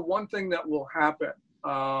suppose the one thing that will happen,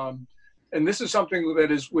 and this is something that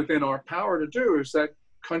is within our power to do, is that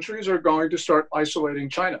countries are going to start isolating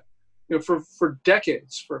China. For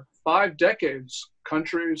decades, for 5 decades,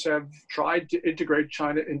 countries have tried to integrate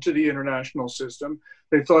China into the international system.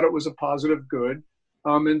 They thought it was a positive good.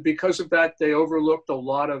 And because of that, they overlooked a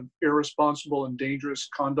lot of irresponsible and dangerous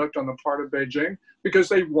conduct on the part of Beijing, because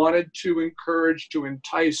they wanted to encourage, to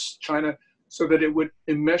entice China so that it would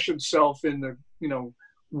enmesh itself in the,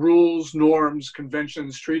 rules, norms,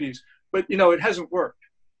 conventions, treaties. But, it hasn't worked.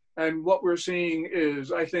 And what we're seeing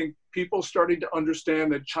is, I think, people starting to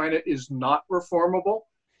understand that China is not reformable.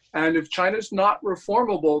 And if China's not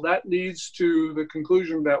reformable, that leads to the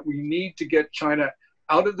conclusion that we need to get China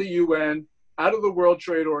out of the UN, out of the World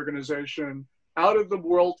Trade Organization, out of the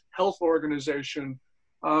World Health Organization,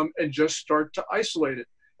 and just start to isolate it.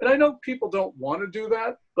 And I know people don't want to do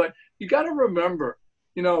that, but you got to remember,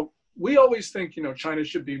 we always think, China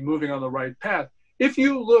should be moving on the right path. If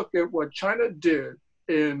you look at what China did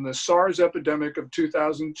in the SARS epidemic of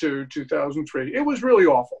 2002, 2003, it was really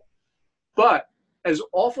awful. But as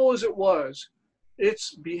awful as it was,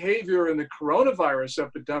 its behavior in the coronavirus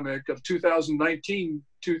epidemic of 2019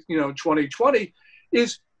 to 2020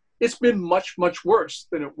 it's been much, much worse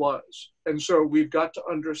than it was. And so we've got to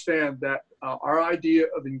understand that our idea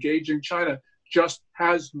of engaging China just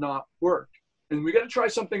has not worked. And we got to try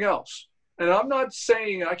something else. And I'm not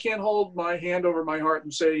saying, I can't hold my hand over my heart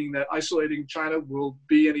and saying that isolating China will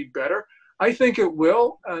be any better. I think it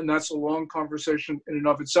will, and that's a long conversation in and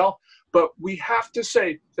of itself. But we have to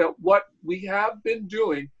say that what we have been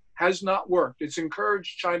doing has not worked. It's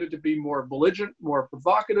encouraged China to be more belligerent, more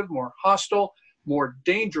provocative, more hostile, more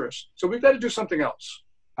dangerous. So we've got to do something else.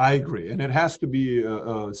 I agree. And it has to be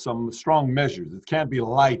some strong measures. It can't be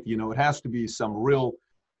light, it has to be some real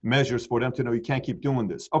measures for them to know you can't keep doing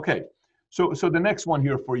this. Okay. So the next one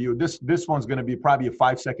here for you, this one's going to be probably a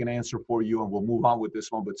 5-second answer for you, and we'll move on with this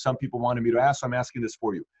one. But some people wanted me to ask, so I'm asking this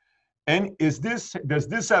for you. And does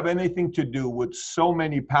this have anything to do with so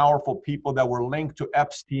many powerful people that were linked to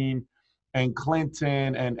Epstein and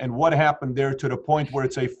Clinton and what happened there, to the point where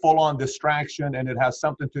it's a full-on distraction and it has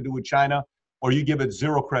something to do with China, or you give it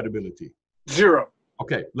zero credibility? Zero.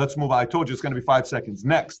 Okay, let's move on. I told you it's going to be 5 seconds.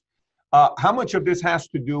 Next, how much of this has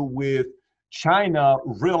to do with China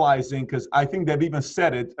realizing, because I think they've even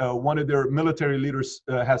said it, one of their military leaders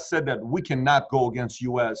has said that we cannot go against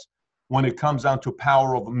U.S. when it comes down to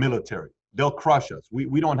power of military. They'll crush us.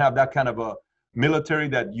 We don't have that kind of military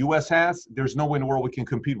that U.S. has, there's no way in the world we can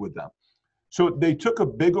compete with them. So they took a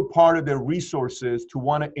bigger part of their resources to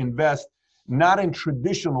want to invest not in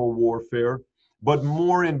traditional warfare, but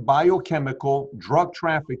more in biochemical, drug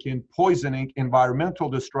trafficking, poisoning, environmental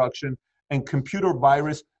destruction, and computer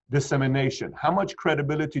virus dissemination. How much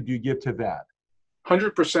credibility do you give to that?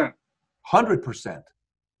 100%. 100%.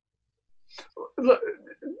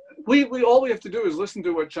 We all we have to do is listen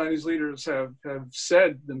to what Chinese leaders have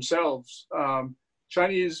said themselves.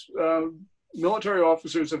 Chinese military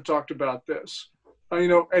officers have talked about this,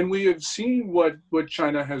 and we have seen what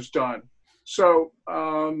China has done. So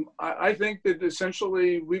I think that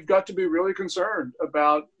essentially we've got to be really concerned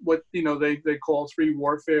about what they call three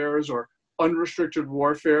warfares, or unrestricted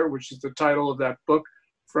warfare, which is the title of that book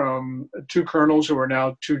from two colonels who are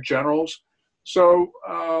now two generals. So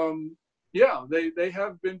yeah, they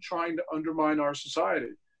have been trying to undermine our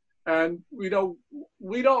society, and we don't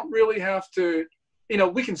really have to.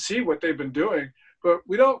 We can see what they've been doing, but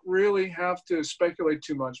we don't really have to speculate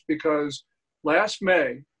too much, because last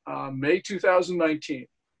May 2019,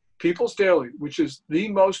 People's Daily, which is the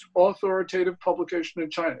most authoritative publication in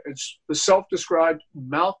China, it's the self-described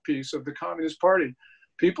mouthpiece of the Communist Party.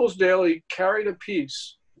 People's Daily carried a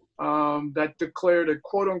piece that declared a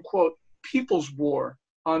quote-unquote people's war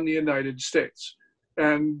on the United States.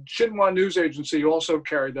 And Xinhua News Agency also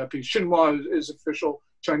carried that piece. Xinhua is official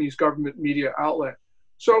Chinese government media outlet.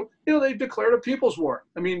 So, they declared a people's war.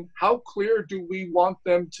 I mean, how clear do we want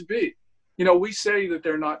them to be? We say that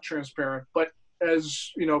they're not transparent, but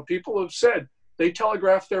as, people have said, they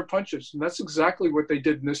telegraph their punches. And that's exactly what they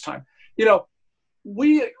did in this time.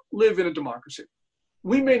 We live in a democracy.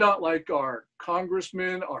 We may not like our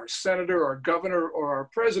congressman, our senator, our governor, or our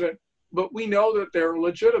president, but we know that they're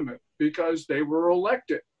legitimate because they were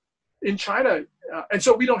elected. In China, and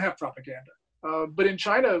so we don't have propaganda. But in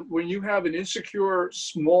China, when you have an insecure,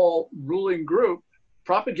 small ruling group,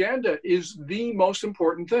 propaganda is the most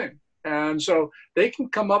important thing. And so they can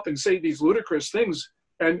come up and say these ludicrous things,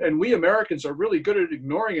 and we Americans are really good at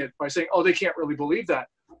ignoring it by saying, oh, they can't really believe that.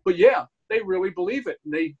 But yeah, they really believe it.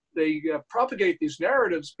 And they propagate these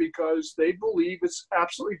narratives because they believe it's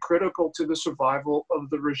absolutely critical to the survival of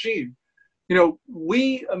the regime.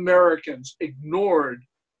 We Americans ignored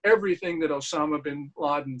everything that Osama bin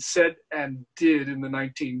Laden said and did in the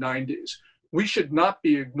 1990s. We should not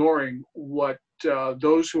be ignoring what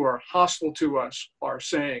those who are hostile to us are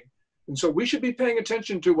saying. And so we should be paying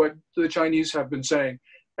attention to what the Chinese have been saying.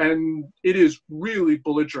 And it is really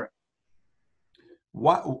belligerent.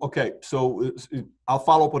 Why? Okay, so I'll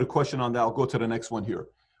follow up with a question on that. I'll go to the next one here.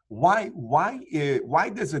 Why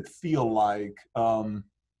does it feel like,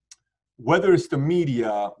 whether it's the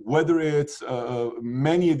media, whether it's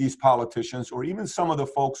many of these politicians, or even some of the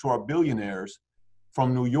folks who are billionaires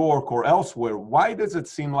from New York or elsewhere, why does it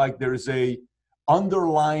seem like there's a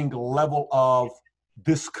underlying level of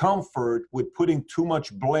discomfort with putting too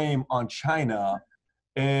much blame on China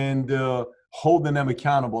and holding them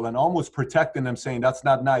accountable and almost protecting them, saying, that's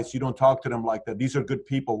not nice, you don't talk to them like that, these are good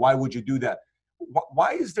people, why would you do that?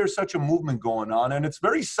 Why is there such a movement going on? And it's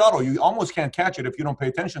very subtle. You almost can't catch it if you don't pay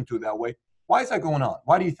attention to it that way. Why is that going on?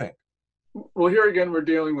 Why do you think? Well, here again, we're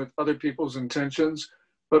dealing with other people's intentions.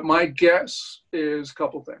 But my guess is a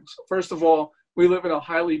couple things. First of all, we live in a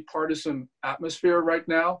highly partisan atmosphere right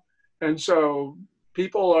now. And so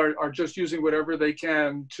people are just using whatever they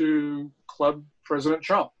can to club President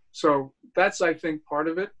Trump. So that's, I think, part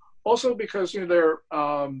of it. Also because there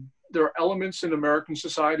are elements in American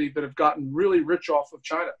society that have gotten really rich off of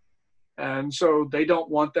China. And so they don't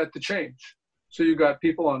want that to change. So you've got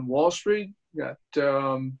people on Wall Street, you got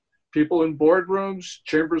people in boardrooms,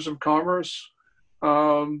 chambers of commerce.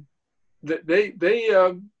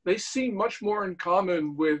 They see much more in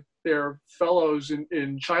common with their fellows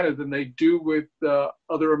in China than they do with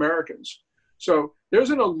other Americans. So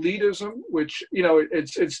there's an elitism, which,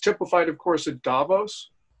 it's typified, of course, at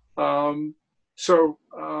Davos. So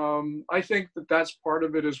I think that that's part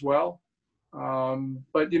of it as well.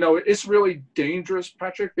 But, it's really dangerous,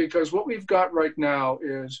 Patrick, because what we've got right now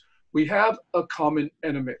is we have a common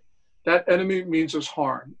enemy. That enemy means us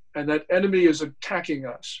harm, and that enemy is attacking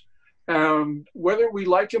us. And whether we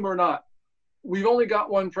like him or not, we've only got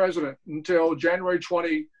one president until January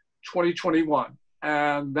 20, 2021.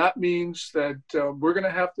 And that means that we're going to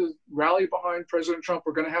have to rally behind President Trump.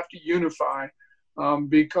 We're going to have to unify.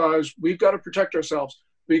 Because we've got to protect ourselves,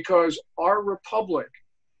 because our republic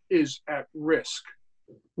is at risk.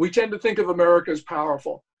 We tend to think of America as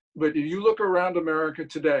powerful, but if you look around America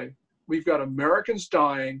today, we've got Americans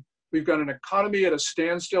dying, we've got an economy at a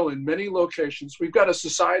standstill in many locations, we've got a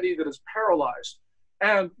society that is paralyzed,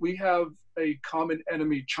 And we have a common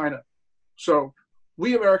enemy, China. So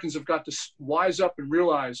we Americans have got to wise up and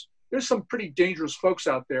realize there's some pretty dangerous folks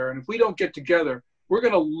out there. And if we don't get together, we're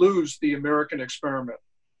going to lose the American experiment.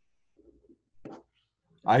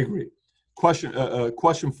 I agree.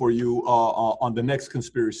 Question for you on the next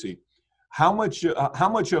conspiracy. How much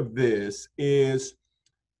of this is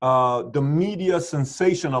the media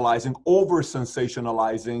sensationalizing,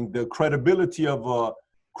 over-sensationalizing the credibility of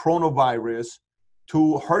coronavirus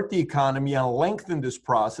to hurt the economy and lengthen this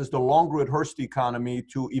process, the longer it hurts the economy,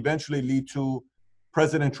 to eventually lead to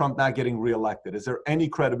President Trump not getting reelected? Is there any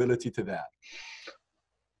credibility to that?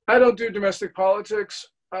 I don't do domestic politics,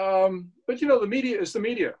 but the media is the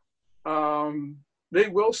media. They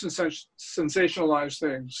will sensationalize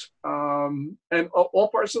things, and all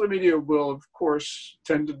parts of the media will, of course,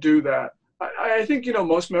 tend to do that. I think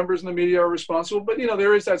most members in the media are responsible, but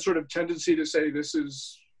there is that sort of tendency to say this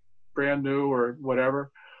is brand new or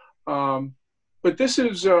whatever. But this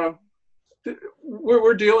is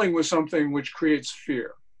we're dealing with something which creates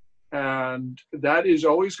fear, and that is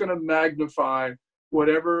always going to magnify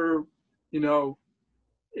whatever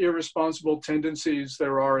irresponsible tendencies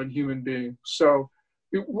there are in human beings. So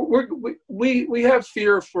we have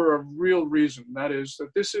fear for a real reason. That is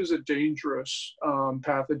that this is a dangerous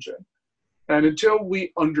pathogen. And until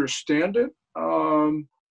we understand it,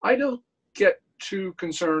 I don't get too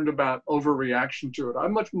concerned about overreaction to it.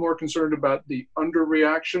 I'm much more concerned about the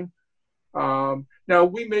underreaction. Now,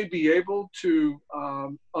 we may be able to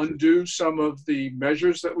undo some of the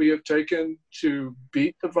measures that we have taken to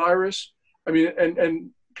beat the virus. I mean, and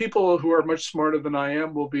people who are much smarter than I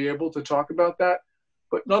am will be able to talk about that.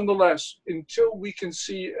 But nonetheless, until we can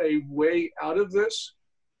see a way out of this,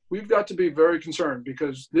 we've got to be very concerned,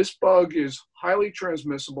 because this bug is highly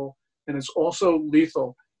transmissible and it's also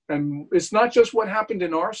lethal. And it's not just what happened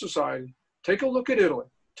in our society. Take a look at Italy.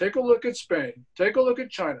 Take a look at Spain. Take a look at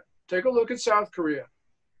China. Take a look at South Korea.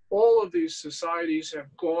 All of these societies have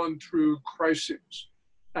gone through crises,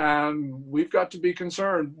 and we've got to be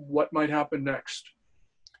concerned what might happen next.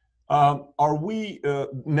 Are we,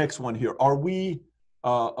 next one here, are we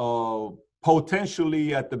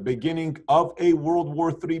potentially at the beginning of a World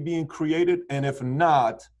War III being created? And if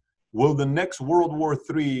not, will the next World War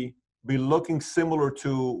III be looking similar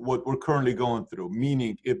to what we're currently going through,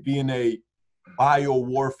 meaning it being a bio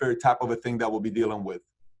warfare type of a thing that we'll be dealing with?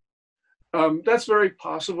 That's very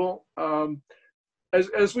possible.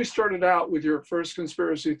 As we started out with your first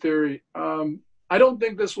conspiracy theory, I don't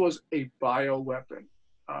think this was a bioweapon.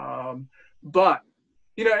 But,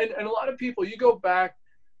 and a lot of people, you go back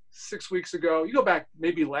 6 weeks ago, you go back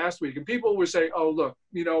maybe last week, and people were saying, oh, look,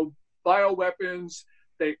 bioweapons,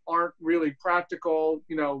 they aren't really practical,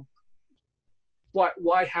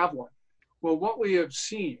 why have one? Well, what we have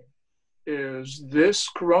seen is this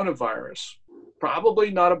coronavirus,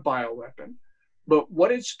 probably not a bioweapon, but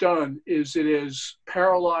what it's done is it has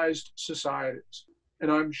paralyzed societies.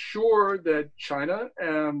 And I'm sure that China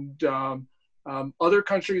and other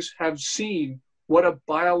countries have seen what a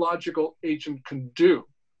biological agent can do.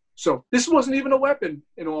 So this wasn't even a weapon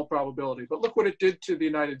in all probability, but look what it did to the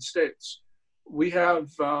United States. We have,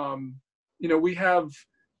 we have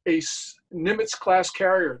a Nimitz-class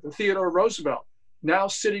carrier, the Theodore Roosevelt, now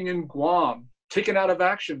sitting in Guam, taken out of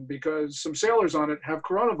action because some sailors on it have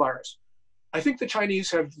coronavirus. I think the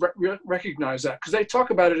Chinese have recognized that because they talk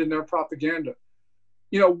about it in their propaganda.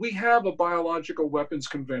 We have a biological weapons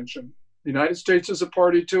convention. The United States is a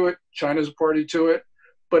party to it. China is a party to it.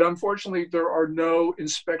 But unfortunately, there are no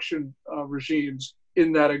inspection regimes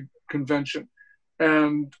in that convention.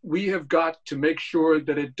 And we have got to make sure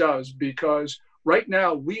that it does, because right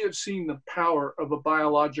now we have seen the power of a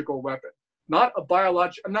biological weapon. Not a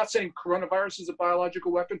biological, I'm not saying coronavirus is a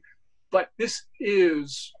biological weapon, but this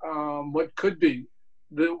is what could be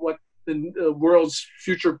what the world's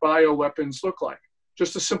future bioweapons look like.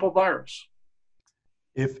 Just a simple virus.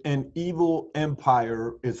 If an evil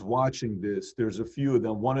empire is watching this, there's a few of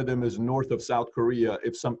them. One of them is north of South Korea.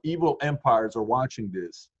 If some evil empires are watching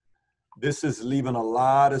this, this is leaving a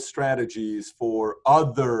lot of strategies for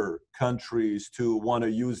other countries to want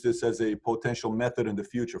to use this as a potential method in the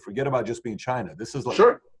future. Forget about just being China. This is like,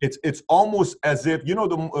 sure. It's almost as if,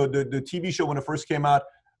 the TV show when it first came out,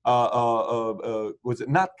 was it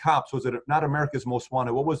not Cops? Was it not America's Most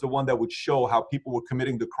Wanted? What was the one that would show how people were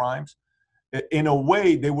committing the crimes? In a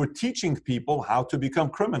way, they were teaching people how to become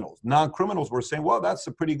criminals. Non-criminals were saying, well, that's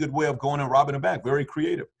a pretty good way of going and robbing a bank. Very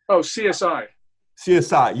creative. Oh, CSI.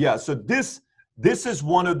 CSI, yeah. So this is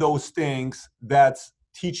one of those things that's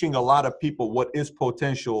teaching a lot of people what is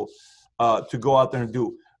potential to go out there and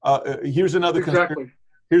do. Here's another exactly.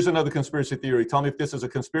 Here's another conspiracy theory. Tell me if this is a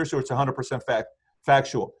conspiracy or it's 100%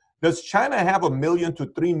 factual. Does China have 1 million to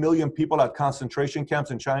 3 million people at concentration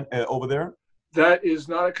camps in China over there? That is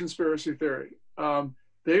not a conspiracy theory.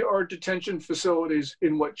 They are detention facilities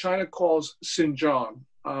in what China calls Xinjiang,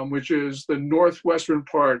 which is the northwestern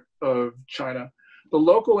part of China. The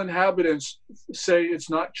local inhabitants say it's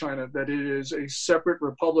not China, that it is a separate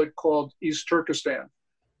republic called East Turkestan.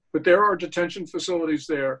 But there are detention facilities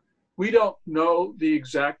there. We don't know the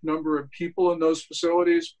exact number of people in those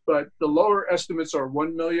facilities, but the lower estimates are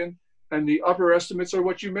 1 million, and the upper estimates are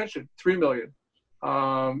what you mentioned, 3 million.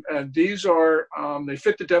 And these are, they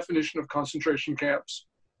fit the definition of concentration camps.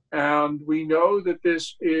 And we know that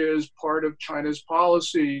this is part of China's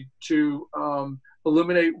policy to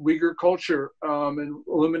eliminate Uyghur culture and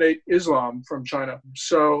eliminate Islam from China.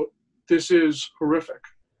 So this is horrific.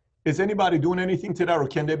 Is anybody doing anything to that, or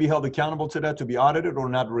can they be held accountable to that, to be audited, or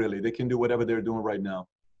not really? They can do whatever they're doing right now.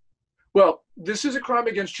 Well, this is a crime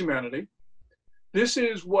against humanity. This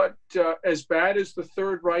is what, as bad as the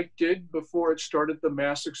Third Reich did before it started the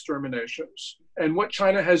mass exterminations, and what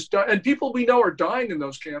China has done, and people we know are dying in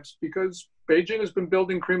those camps because Beijing has been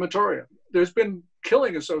building crematoria. There's been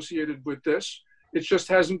killing associated with this. It just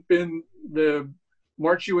hasn't been the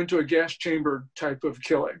march you into a gas chamber type of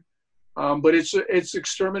killing. But it's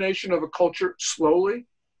extermination of a culture slowly,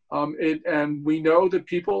 and we know that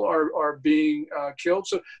people are being killed.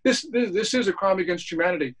 So this is a crime against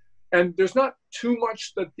humanity, and there's not too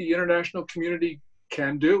much that the international community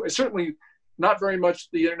can do. It's certainly not very much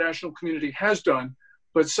the international community has done.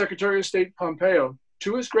 But Secretary of State Pompeo,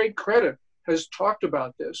 to his great credit, has talked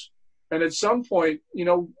about this. And at some point,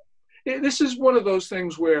 this is one of those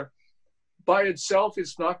things where, by itself,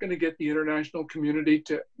 it's not going to get the international community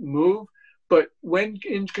to move. But when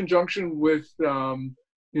in conjunction with, the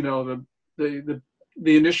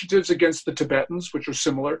initiatives against the Tibetans, which are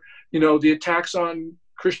similar, the attacks on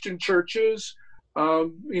Christian churches,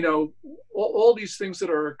 all these things that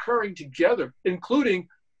are occurring together, including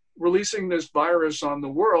releasing this virus on the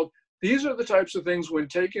world, these are the types of things, when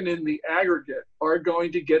taken in the aggregate, are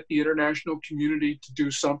going to get the international community to do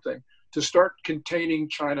something, to start containing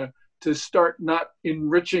China, to start not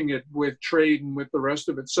enriching it with trade and with the rest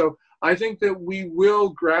of it. So I think that we will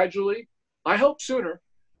gradually, I hope sooner,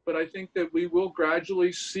 but I think that we will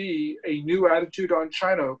gradually see a new attitude on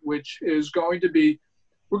China, which is going to be,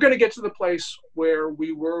 we're going to get to the place where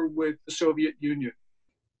we were with the Soviet Union.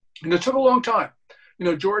 And it took a long time.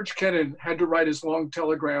 George Kennan had to write his long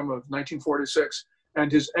telegram of 1946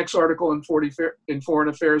 and his article in Foreign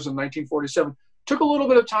Affairs in 1947. Took a little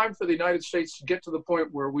bit of time for the United States to get to the point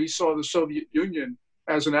where we saw the Soviet Union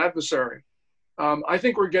as an adversary. I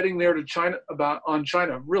think we're getting there to China on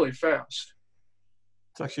China really fast.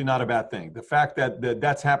 It's actually not a bad thing. The fact that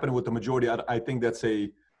that's happening with the majority, I think that's a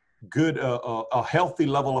good, a healthy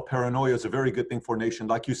level of paranoia is a very good thing for a nation.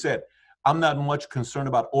 Like you said, I'm not much concerned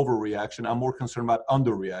about overreaction. I'm more concerned about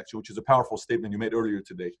underreaction, which is a powerful statement you made earlier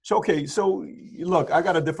today. So look, I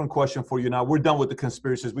got a different question for you now. We're done with the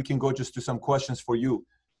conspiracies. We can go just to some questions for you.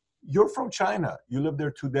 You're from China. You lived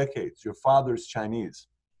there 2 decades. Your father's Chinese.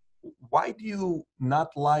 Why do you not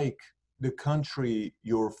like the country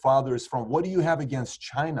your father is from? What do you have against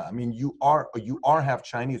China? I mean, you are half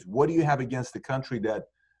Chinese. What do you have against the country that,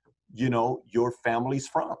 your family's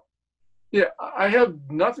from? Yeah, I have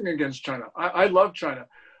nothing against China. I love China.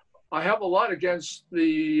 I have a lot against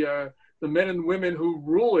the men and women who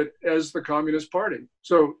rule it as the Communist Party.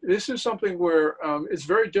 So this is something where it's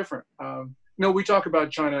very different. We talk about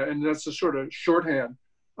China, and that's a sort of shorthand.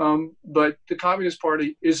 But the Communist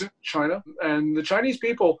Party isn't China. And the Chinese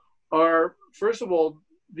people are, first of all,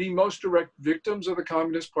 the most direct victims of the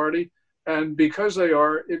Communist Party. And because they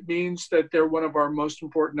are, it means that they're one of our most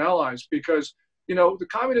important allies, because the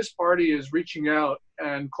Communist Party is reaching out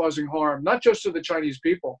and causing harm, not just to the Chinese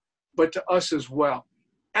people, but to us as well.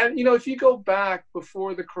 And, if you go back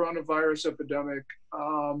before the coronavirus epidemic,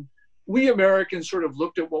 we Americans sort of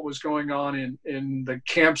looked at what was going on in the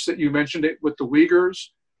camps that you mentioned it with the Uyghurs.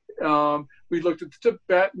 We looked at the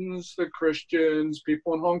Tibetans, the Christians,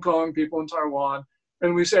 people in Hong Kong, people in Taiwan,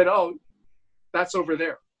 and we said, oh, that's over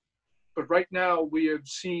there. But right now, we have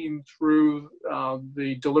seen through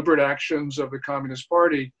the deliberate actions of the Communist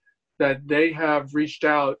Party that they have reached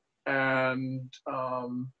out and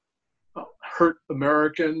hurt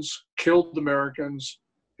Americans, killed Americans.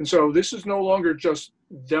 And so this is no longer just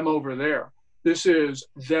them over there. This is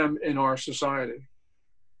them in our society.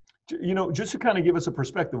 Just to kind of give us a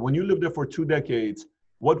perspective, when you lived there for 2 decades,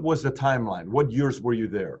 what was the timeline? What years were you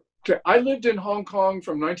there? Okay, I lived in Hong Kong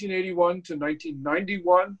from 1981 to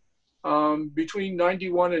 1991. Between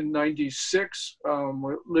 91 and 96,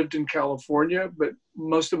 lived in California, but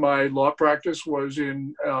most of my law practice was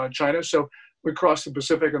in China. So we crossed the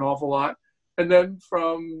Pacific an awful lot. And then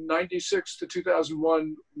from 96 to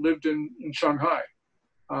 2001, lived in Shanghai.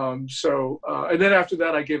 And then after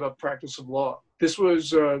that, I gave up practice of law. This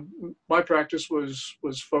was, my practice was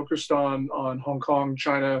focused on Hong Kong,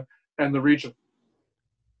 China, and the region.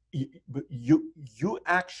 But you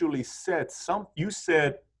actually said you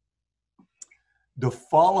said the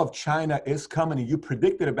fall of China is coming, and you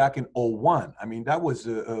predicted it back in 2001. I mean, that was,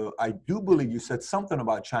 I do believe you said something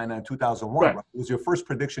about China in 2001. Right. It was your first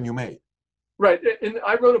prediction you made. Right. And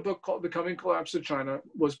I wrote a book called The Coming Collapse of China,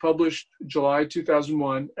 was published July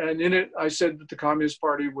 2001. And in it, I said that the Communist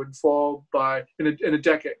Party would fall in a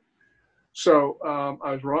decade. So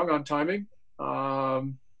I was wrong on timing. I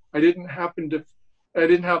didn't happen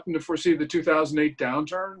to foresee the 2008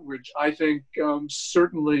 downturn, which I think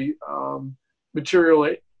certainly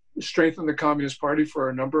materially strengthened the Communist Party for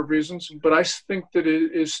a number of reasons. But I think that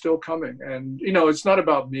it is still coming. And, it's not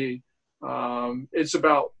about me. It's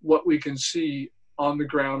about what we can see on the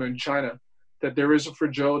ground in China, that there is a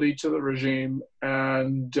fragility to the regime.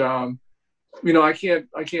 And, I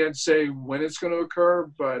can't say when it's going to occur,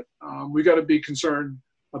 but we got to be concerned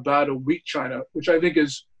about a weak China, which I think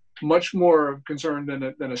is much more of concern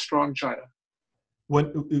than a strong China.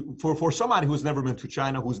 For somebody who's never been to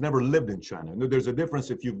China, who's never lived in China, there's a difference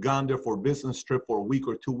if you've gone there for a business trip for a week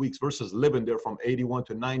or 2 weeks versus living there from 81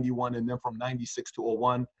 to 91 and then from 96 to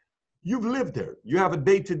 01. You've lived there. You have a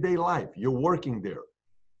day-to-day life. You're working there.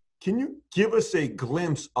 Can you give us a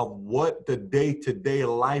glimpse of what the day-to-day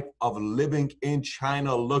life of living in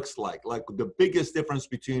China looks like? Like the biggest difference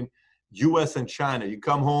between US and China. You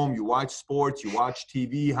come home, you watch sports, you watch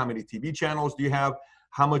TV. How many TV channels do you have?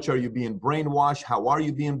 How much are you being brainwashed? How are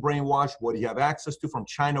you being brainwashed? What do you have access to from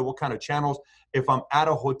China? What kind of channels? If I'm at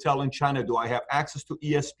a hotel in China, do I have access to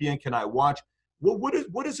ESPN? Can I watch? What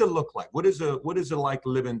does it look like? What is it like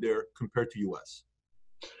living there compared to US?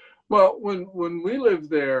 Well, when we lived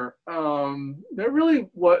there, of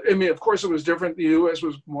course it was different. The US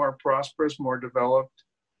was more prosperous, more developed.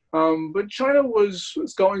 But China was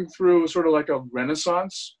going through sort of like a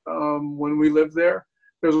renaissance when we lived there.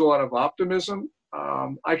 There was a lot of optimism.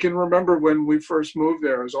 I can remember when we first moved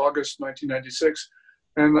there, it was August 1996.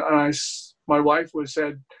 And my wife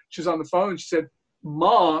she's on the phone, she said,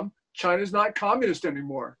 "Mom, China's not communist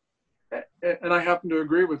anymore." And I happen to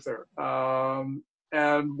agree with her.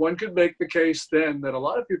 And one could make the case then that a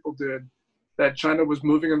lot of people did, that China was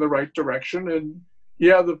moving in the right direction. And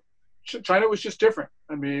yeah, China was just different.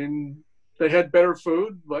 I mean, they had better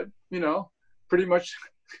food, but pretty much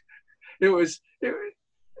it was,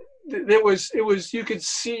 you could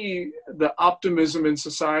see the optimism in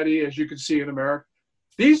society as you could see in America.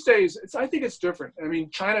 These days, I think it's different. I mean,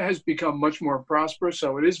 China has become much more prosperous,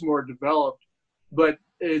 so it is more developed, but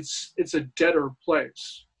it's a deader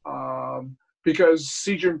place because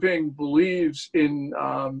Xi Jinping believes in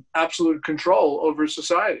absolute control over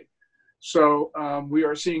society. So we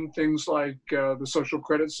are seeing things like the social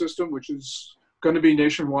credit system, which is going to be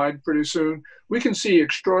nationwide pretty soon. We can see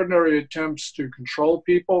extraordinary attempts to control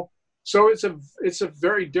people. So it's a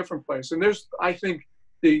very different place. And there's, I think,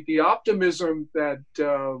 the optimism that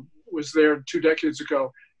was there 2 decades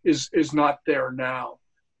ago is not there now.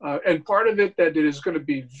 And part of it that it is going to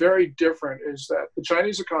be very different is that the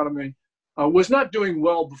Chinese economy was not doing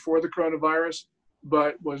well before the coronavirus,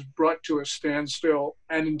 but was brought to a standstill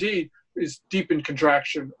and indeed is deep in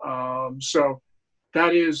contraction. So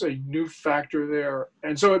that is a new factor there.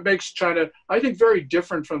 And so it makes China, I think, very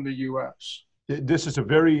different from the US. This is a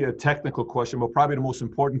very technical question, but probably the most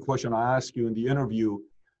important question I ask you in the interview.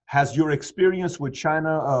 Has your experience with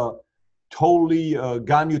China totally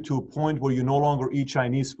gotten you to a point where you no longer eat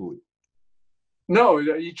Chinese food? No,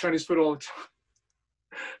 I eat Chinese food all the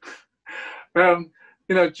time.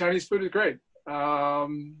 Chinese food is great.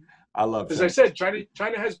 I love As Chinese. I said,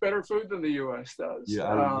 China has better food than the US does. Yeah,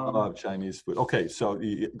 I love Chinese food. Okay, so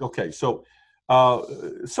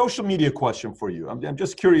social media question for you. I'm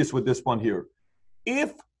just curious with this one here.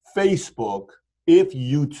 If Facebook, if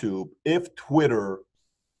YouTube, if Twitter,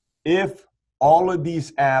 if all of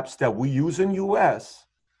these apps that we use in US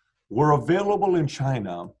were available in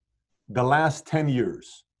China the last 10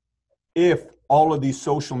 years, if all of these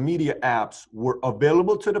social media apps were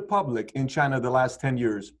available to the public in China the last 10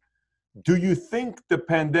 years, do you think the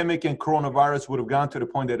pandemic and coronavirus would have gone to the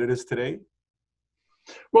point that it is today?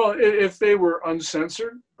 Well, if they were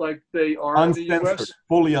uncensored, like they are in the US.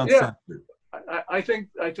 Fully uncensored. Yeah, I think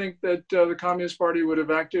that the Communist Party would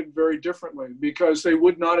have acted very differently because they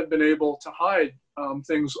would not have been able to hide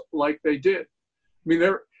things like they did. I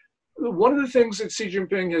mean, one of the things that Xi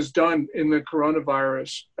Jinping has done in the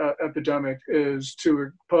coronavirus epidemic is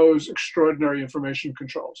to impose extraordinary information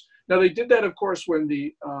controls. Now, they did that, of course, when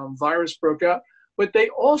the virus broke out, but they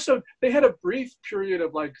had a brief period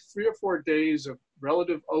of like 3 or 4 days of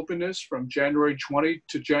relative openness from January 20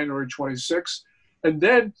 to January 26. And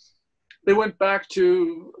then they went back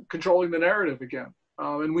to controlling the narrative again.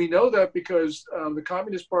 And we know that because the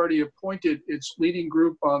Communist Party appointed its leading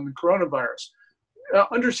group on the coronavirus.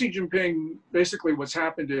 Under Xi Jinping, basically what's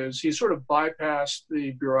happened is he sort of bypassed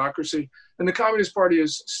the bureaucracy, and the Communist Party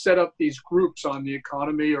has set up these groups on the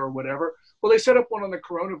economy or whatever. Well, they set up one on the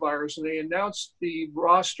coronavirus, and they announced the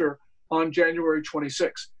roster on January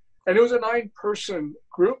 26th. And it was a 9-person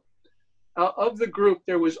group. Of the group,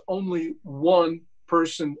 there was only one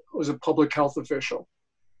person who was a public health official.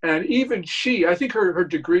 And even she, I think her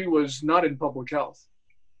degree was not in public health.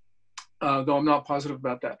 Though I'm not positive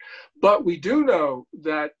about that. But we do know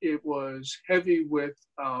that it was heavy with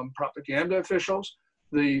propaganda officials.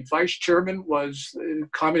 The vice chairman was the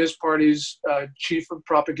Communist Party's chief of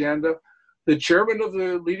propaganda. The chairman of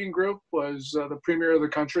the leading group was the premier of the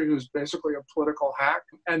country, who's basically a political hack.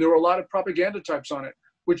 And there were a lot of propaganda types on it,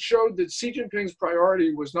 which showed that Xi Jinping's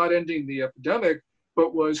priority was not ending the epidemic,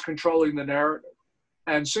 but was controlling the narrative.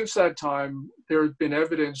 And since that time, there has been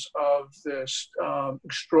evidence of this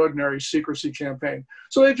extraordinary secrecy campaign.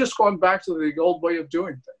 So they've just gone back to the old way of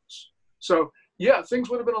doing things. So yeah, things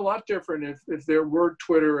would have been a lot different if there were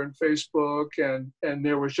Twitter and Facebook and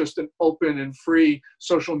there was just an open and free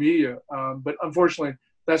social media. But unfortunately,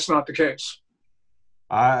 that's not the case.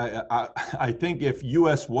 I think if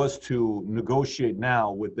U.S. was to negotiate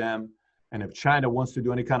now with them, and if China wants to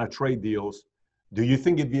do any kind of trade deals, do you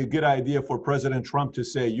think it'd be a good idea for President Trump to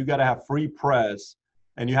say, you got to have free press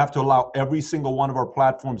and you have to allow every single one of our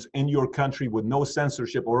platforms in your country with no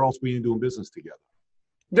censorship, or else we ain't doing business together?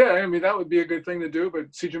 Yeah, I mean, that would be a good thing to do,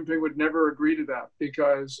 but Xi Jinping would never agree to that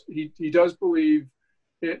because he does believe,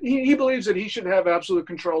 he believes that he should have absolute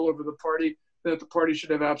control over the party, that the party should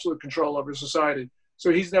have absolute control over society.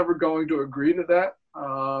 So he's never going to agree to that.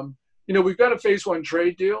 You know, we've got a phase 1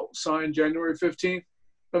 trade deal signed January 15th.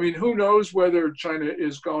 I mean, who knows whether China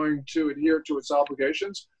is going to adhere to its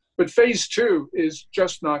obligations, but phase 2 is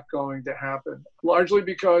just not going to happen, largely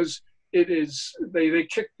because it is, they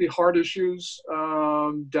kicked the hard issues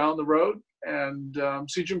down the road, and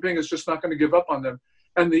Xi Jinping is just not going to give up on them.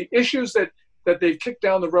 And the issues that they've kicked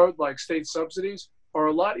down the road, like state subsidies, are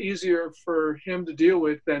a lot easier for him to deal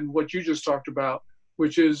with than what you just talked about,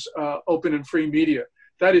 which is open and free media.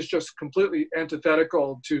 That is just completely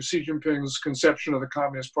antithetical to Xi Jinping's conception of the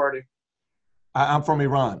Communist Party. I'm from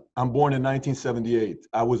Iran. I'm born in 1978.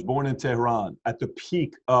 I was born in Tehran at the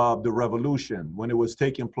peak of the revolution when it was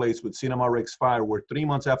taking place with Cinema Rex Fire, where 3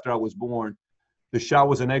 months after I was born, the Shah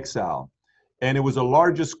was in exile. And it was the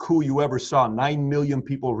largest coup you ever saw. 9 million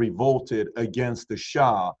people revolted against the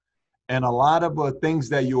Shah. And a lot of things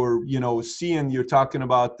that you're, seeing, you're talking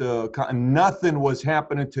about, nothing was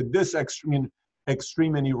happening to this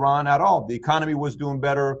extreme in Iran at all. The economy was doing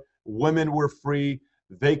better. Women were free.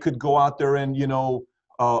 They could go out there and,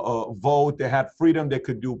 vote. They had freedom. They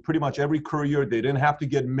could do pretty much every career. They didn't have to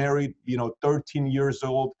get married, 13 years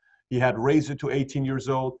old. He had raised it to 18 years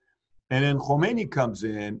old. And then Khomeini comes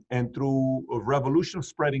in, and through a revolution of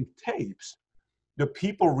spreading tapes, the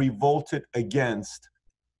people revolted against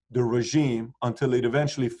the regime until it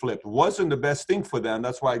eventually flipped. Wasn't the best thing for them.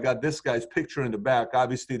 That's why I got this guy's picture in the back.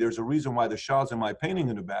 Obviously, there's a reason why the Shah's in my painting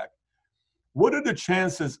in the back. What are the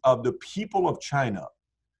chances of the people of China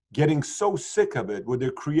getting so sick of it, would they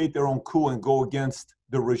create their own coup and go against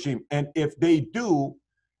the regime? And if they do,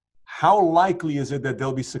 how likely is it that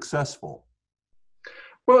they'll be successful?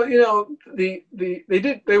 Well, they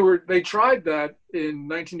tried that in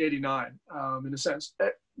 1989, in a sense.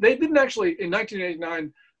 They didn't actually, in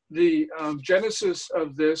 1989, the genesis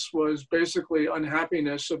of this was basically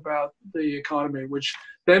unhappiness about the economy, which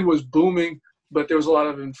then was booming, but there was a lot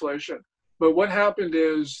of inflation. But what happened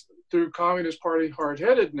is, through Communist Party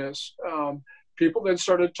hard-headedness, people then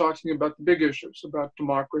started talking about the big issues, about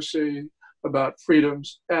democracy, about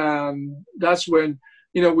freedoms. And that's when,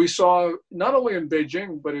 we saw, not only in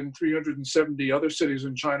Beijing, but in 370 other cities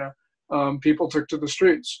in China, people took to the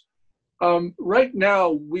streets. Right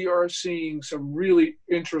now, we are seeing some really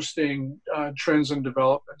interesting trends and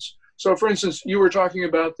developments. So, for instance, you were talking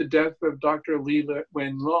about the death of Dr. Li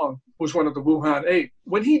Wenlong, who was one of the Wuhan 8.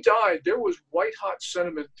 When he died, there was white-hot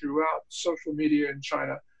sentiment throughout social media in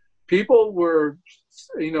China. People were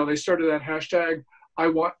they started that hashtag, I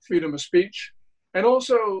want freedom of speech. And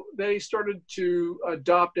also they started to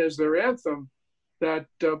adopt as their anthem that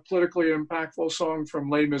politically impactful song from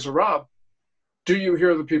Les Miserables, Do You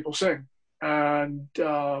Hear the People Sing? And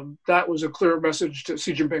that was a clear message to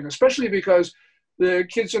Xi Jinping, especially because the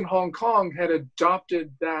kids in Hong Kong had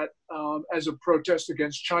adopted that as a protest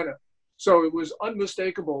against China. So it was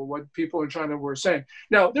unmistakable what people in China were saying.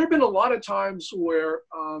 Now, there have been a lot of times where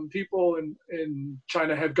people in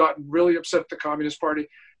China have gotten really upset at the Communist Party,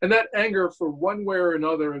 and that anger for one way or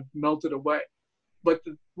another had melted away. But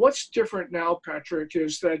what's different now, Patrick,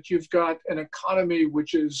 is that you've got an economy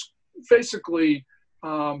which is basically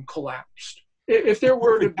collapsed. If there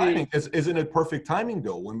were to be, isn't it perfect timing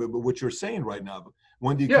though? What you're saying right now,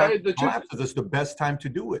 when the economy collapses, it's the best time to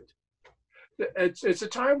do it. It's a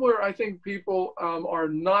time where I think people are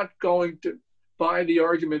not going to buy the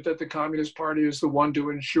argument that the Communist Party is the one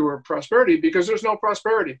to ensure prosperity, because there's no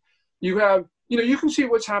prosperity. You have, you can see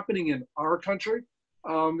what's happening in our country.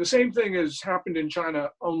 The same thing has happened in China,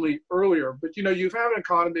 only earlier. But you've had an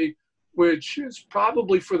economy which is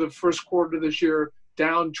probably for the first quarter of this year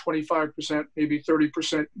down 25%, maybe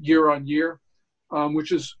 30% year on year,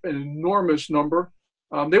 which is an enormous number.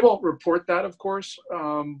 They won't report that, of course,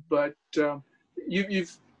 but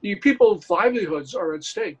people's livelihoods are at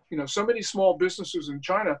stake. So many small businesses in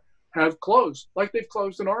China have closed, like they've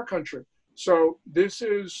closed in our country. So this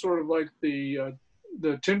is sort of like the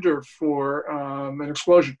tinder for an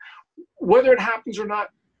explosion. Whether it happens or not,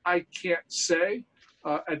 I can't say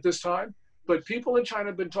at this time. But people in China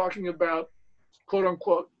have been talking about, quote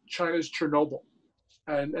unquote, China's Chernobyl.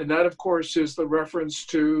 And that, of course, is the reference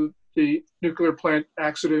to the nuclear plant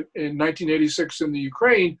accident in 1986 in the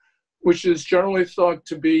Ukraine, which is generally thought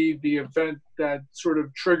to be the event that sort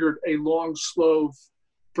of triggered a long, slow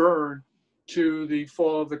burn to the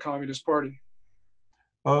fall of the Communist Party.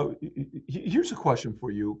 Here's a question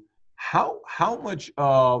for you. How much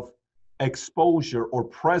of exposure or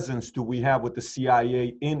presence do we have with the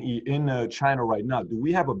CIA in China right now? Do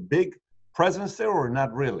we have a big presence there or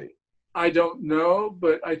not really? I don't know,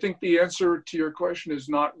 but I think the answer to your question is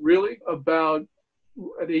not really. About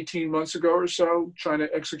 18 months ago or so, China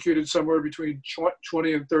executed somewhere between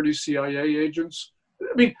 20 and 30 CIA agents.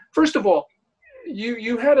 I mean, first of all,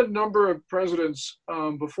 you had a number of presidents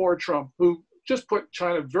before Trump who just put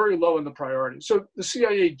China very low in the priority. So the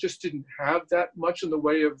CIA just didn't have that much in the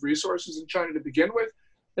way of resources in China to begin with.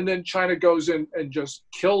 And then China goes in and just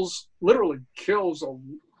literally kills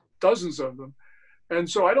dozens of them. And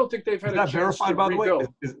so I don't think they've had a chance to rebuild. By the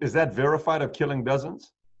way? Is that verified of killing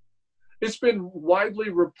dozens? It's been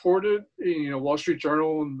widely reported, Wall Street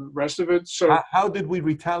Journal and the rest of it. So how did we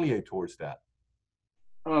retaliate towards that?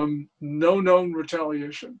 No known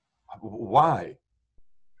retaliation. Why?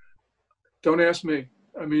 Don't ask me.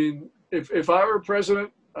 I mean, if I were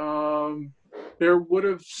president, there would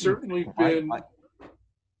have certainly been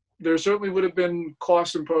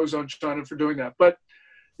costs imposed on China for doing that. But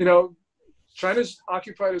China's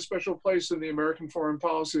occupied a special place in the American foreign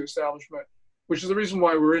policy establishment, which is the reason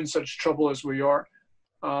why we're in such trouble as we are.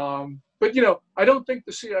 But I don't think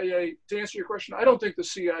the CIA, to answer your question, I don't think the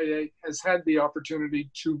CIA has had the opportunity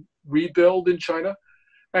to rebuild in China.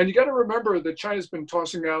 And you got to remember that China's been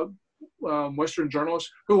tossing out Western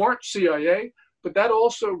journalists who aren't CIA, but that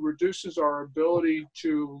also reduces our ability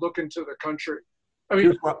to look into the country. I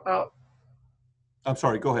mean, I'm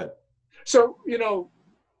sorry, go ahead. So,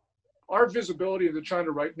 our visibility into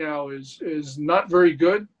China right now is not very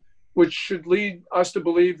good, which should lead us to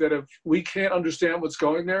believe that if we can't understand what's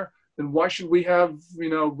going there, then why should we have,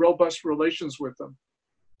 robust relations with them?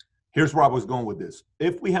 Here's where I was going with this.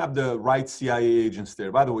 If we have the right CIA agents there,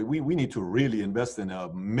 by the way, we need to really invest in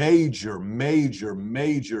a major,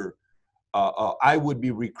 I would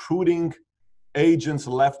be recruiting agents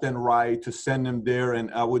left and right to send them there. And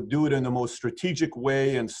I would do it in the most strategic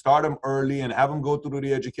way and start them early and have them go through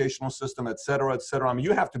the educational system, et cetera, et cetera. I mean,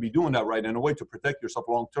 you have to be doing that right in a way to protect yourself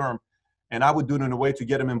long-term. And I would do it in a way to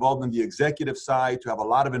get them involved in the executive side, to have a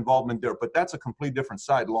lot of involvement there. But that's a complete different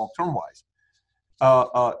side long-term wise.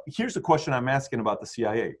 Here's the question I'm asking about the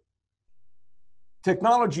CIA.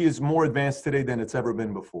 Technology is more advanced today than it's ever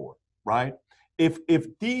been before, right? If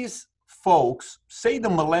these folks, say the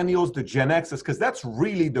millennials, the Gen Xers, because that's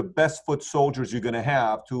really the best foot soldiers you're going to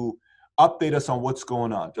have to update us on what's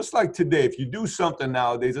going on. Just like today, if you do something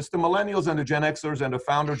nowadays, it's the millennials and the Gen Xers and the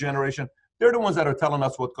founder generation. They're the ones that are telling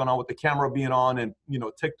us what's going on with the camera being on and,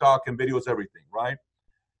 TikTok and videos, everything, right?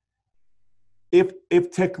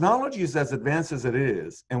 If technology is as advanced as it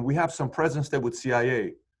is, and we have some presence there with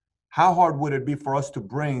CIA, how hard would it be for us to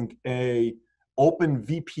bring a open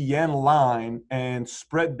VPN line and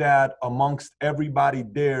spread that amongst everybody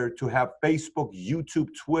there to have Facebook, YouTube,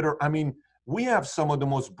 Twitter. I mean, we have some of the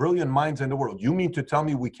most brilliant minds in the world. You mean to tell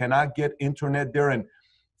me we cannot get internet there and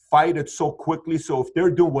fight it so quickly? So if they're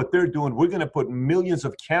doing what they're doing, we're going to put millions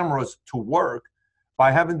of cameras to work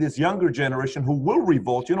by having this younger generation who will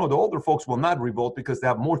revolt. You know, the older folks will not revolt because they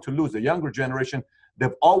have more to lose. The younger generation,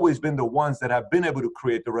 they've always been the ones that have been able to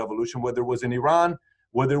create the revolution, whether it was in Iran,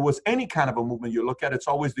 whether it was any kind of a movement you look at, it's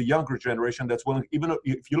always the younger generation that's willing. Even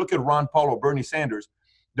if you look at Ron Paul or Bernie Sanders,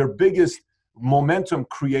 their biggest momentum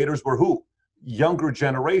creators were who? Younger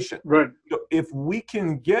generation. Right. So if we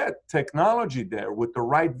can get technology there with the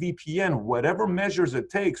right VPN, whatever measures it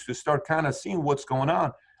takes to start kind of seeing what's going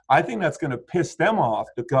on, I think that's going to piss them off.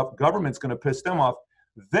 The government's going to piss them off.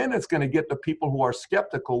 Then it's going to get the people who are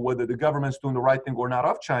skeptical whether the government's doing the right thing or not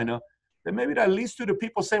of China. Then maybe that leads to the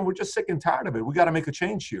people saying, we're just sick and tired of it. We got to make a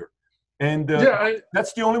change here. And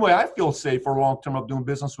that's the only way I feel safe for long-term of doing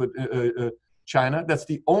business with China. That's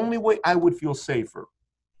the only way I would feel safer.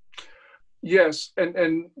 Yes,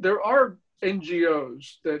 and there are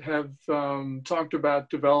NGOs that have talked about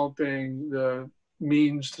developing the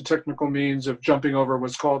technical means of jumping over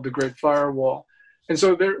what's called the Great Firewall. And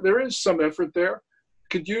so there is some effort there.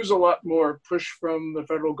 Could use a lot more push from the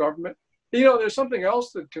federal government. You know, there's something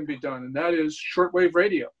else that can be done, and that is shortwave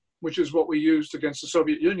radio, which is what we used against the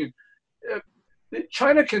Soviet Union.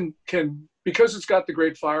 China can, because it's got the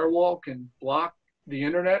Great Firewall, can block the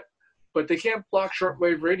internet, but they can't block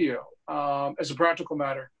shortwave radio as a practical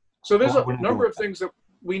matter. So there's a number of things that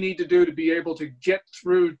we need to do to be able to get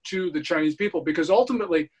through to the Chinese people, because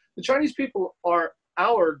ultimately the Chinese people are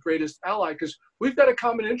our greatest ally, because we've got a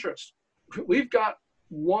common interest. We've got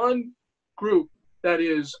one group that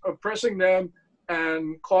is oppressing them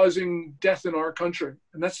and causing death in our country,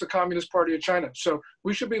 and that's the Communist Party of China. So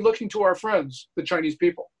we should be looking to our friends, the Chinese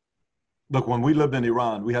people. Look, when we lived in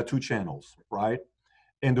Iran, we had 2 channels, right?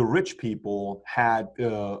 And the rich people had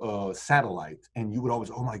satellite, and you would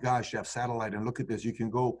always, oh my gosh, you have satellite, and look at this, you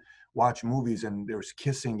can go watch movies, and there's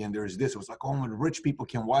kissing, and there's this. It was like, oh, the rich people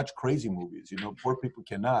can watch crazy movies, you know, poor people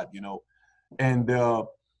cannot, you know. And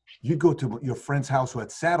you go to your friend's house who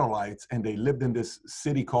had satellites, and they lived in this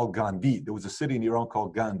city called Gandhi. There was a city in Iran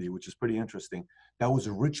called Gandhi, which is pretty interesting. That was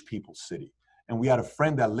a rich people's city. And we had a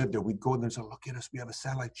friend that lived there. We'd go there and say, look at us, we have a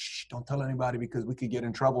satellite. Shh, don't tell anybody because we could get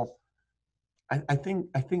in trouble. I think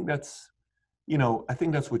that's, you know, I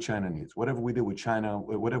think that's what China needs. Whatever we did with China,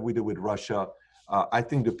 whatever we did with Russia, I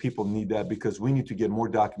think the people need that, because we need to get more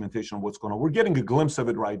documentation on what's going on. We're getting a glimpse of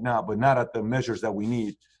it right now, but not at the measures that we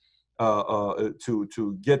need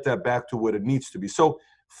to get that back to what it needs to be. So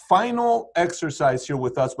final exercise here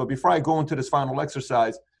with us. But before I go into this final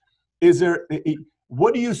exercise,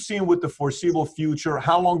 what do you see with the foreseeable future?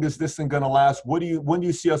 How long is this thing going to last? When do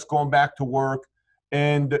you see us going back to work?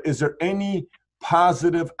 And is there any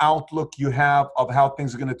positive outlook you have of how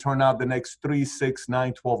things are going to turn out the next 3, 6,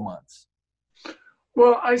 9, 12 months?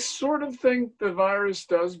 Well, I sort of think the virus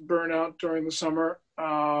does burn out during the summer.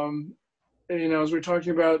 You know, as we're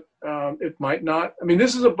talking about, it might not. I mean,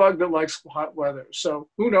 this is a bug that likes hot weather, so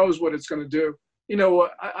who knows what it's going to do. You know,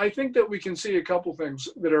 I think that we can see a couple things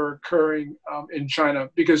that are occurring in China,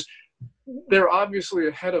 because they're obviously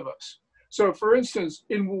ahead of us. So, for instance,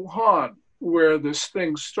 in Wuhan, where this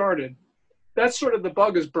thing started, that's sort of the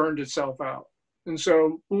bug has burned itself out. And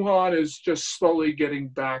so Wuhan is just slowly getting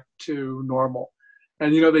back to normal.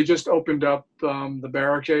 And, you know, they just opened up the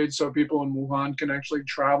barricades so people in Wuhan can actually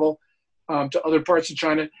travel to other parts of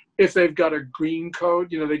China. If they've got a green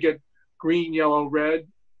code, you know, they get green, yellow, red,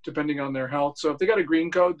 depending on their health. So if they got a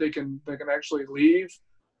green code, they can actually leave.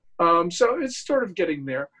 So it's sort of getting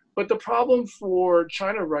there. But the problem for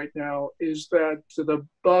China right now is that the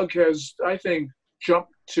bug has, I think,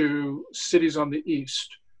 jumped to cities on the east.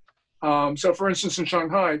 So for instance, in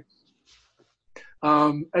Shanghai,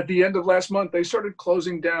 at the end of last month, they started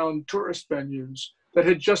closing down tourist venues that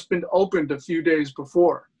had just been opened a few days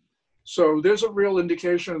before. So there's a real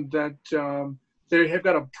indication that they have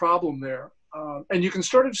got a problem there. And you can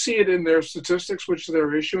sort of see it in their statistics, which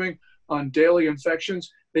they're issuing on daily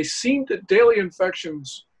infections. They seem that daily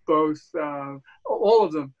infections, both, all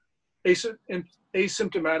of them,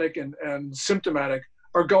 asymptomatic and symptomatic,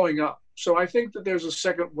 are going up. So I think that there's a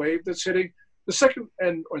second wave that's hitting. The second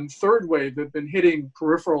and third wave have been hitting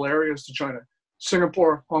peripheral areas to China: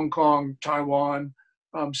 Singapore, Hong Kong, Taiwan,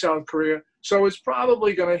 South Korea. So it's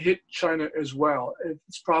probably going to hit China as well.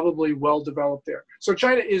 It's probably well developed there. So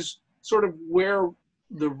China is sort of where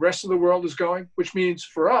the rest of the world is going, which means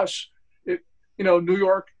for us, New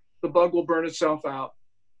York, the bug will burn itself out.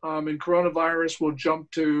 and coronavirus will jump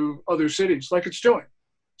to other cities like it's doing.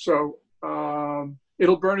 So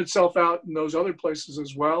it'll burn itself out in those other places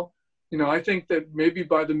as well. You know, I think that maybe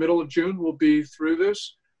by the middle of June we'll be through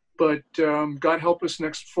this, but God help us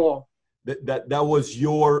next fall. That was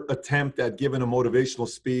your attempt at giving a motivational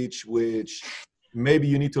speech, which maybe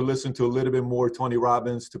you need to listen to a little bit more Tony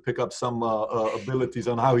Robbins to pick up some abilities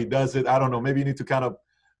on how he does it. I don't know. Maybe you need to kind of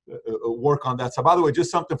work on that. So, by the way,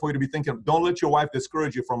 just something for you to be thinking of. Don't let your wife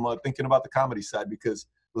discourage you from thinking about the comedy side, because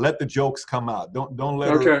let the jokes come out. Don't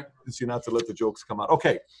let her convince you not to let the jokes come out.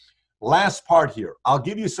 Okay, last part here. I'll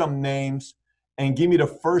give you some names and give me the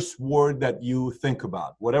first word that you think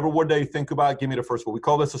about. Whatever word that you think about, give me the first word. We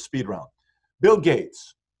call this a speed round. Bill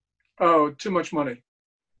Gates. Oh, too much money.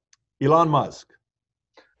 Elon Musk.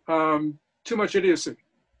 Too much idiocy.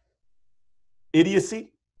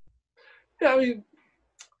 Idiocy? Yeah, I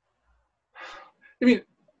mean,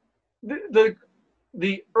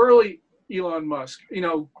 the early Elon Musk, you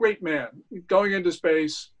know, great man, going into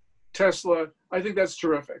space, Tesla. I think that's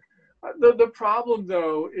terrific. The problem,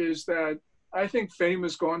 though, is that I think fame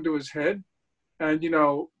has gone to his head, and you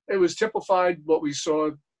know, it was typified what we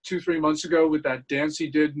saw 2-3 months ago with that dance he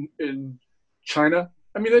did in China.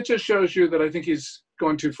 I mean, that just shows you that I think he's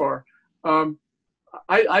gone too far.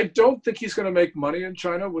 I don't think he's going to make money in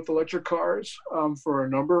China with electric cars for a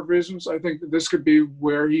number of reasons. I think that this could be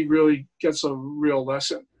where he really gets a real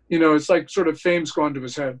lesson. You know, it's like sort of fame's gone to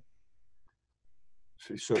his head.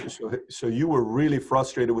 So you were really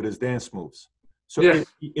frustrated with his dance moves. So yeah.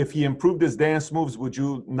 if he improved his dance moves, would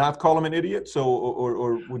you not call him an idiot? So,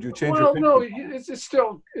 or would you change your opinion? Well,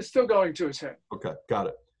 no, it's still going to his head. Okay, got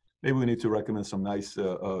it. Maybe we need to recommend some nice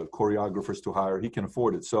choreographers to hire. He can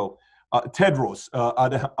afford it. So Tedros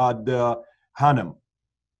Adhanom.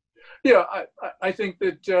 Yeah, I think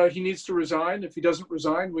that he needs to resign. If he doesn't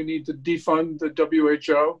resign, we need to defund the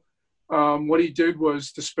WHO. What he did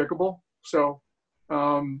was despicable. So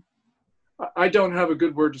I don't have a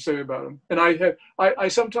good word to say about him. And I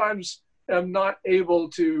sometimes am not able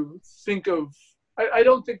to think of, I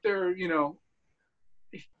don't think they're, you know,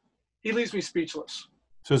 he leaves me speechless.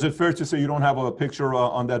 So is it fair to say you don't have a picture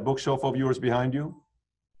on that bookshelf of yours behind you?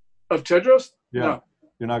 Of Tedros? Yeah. No.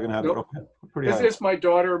 You're not going to have nope. it. Okay. Pretty high. It's my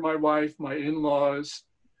daughter, my wife, my in-laws,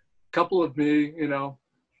 a couple of me, you know,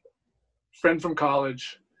 friend from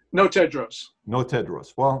college. No Tedros. No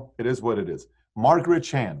Tedros. Well, it is what it is. Margaret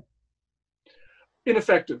Chan.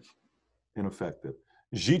 Ineffective. Ineffective.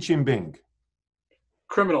 Xi Jinping.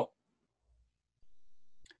 Criminal.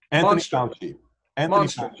 Anthony Monster. Fauci.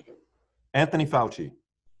 Monster. Anthony Fauci.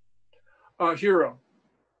 Hero.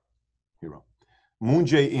 Hero. Moon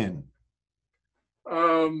Jae-in.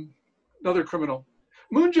 Another criminal.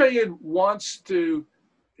 Moon Jae-in wants to,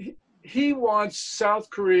 he wants South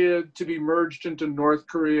Korea to be merged into North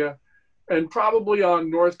Korea, and probably on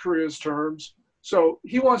North Korea's terms. So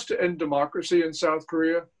he wants to end democracy in South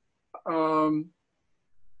Korea. I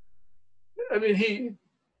mean,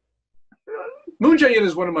 Moon Jae-in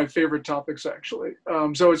is one of my favorite topics, actually.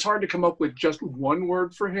 So it's hard to come up with just one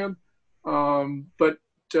word for him. But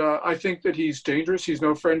I think that he's dangerous. He's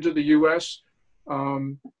no friend to the U.S.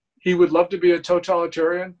 He would love to be a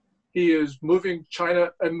totalitarian. He is moving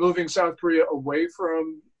China and moving South Korea away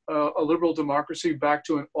from a liberal democracy back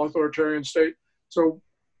to an authoritarian state. So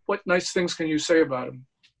what nice things can you say about him?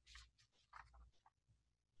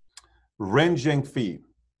 Ren Zhengfi.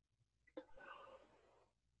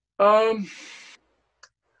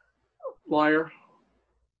 Liar.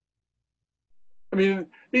 I mean,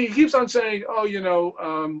 he keeps on saying, oh, you know,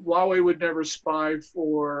 Huawei would never spy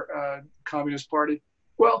for Communist Party.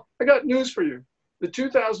 Well, I got news for you. The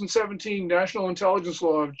 2017 National Intelligence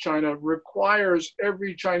Law of China requires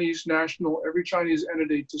every Chinese national, every Chinese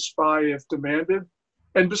entity to spy if demanded.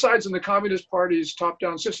 And besides, in the Communist Party's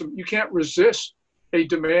top-down system, you can't resist a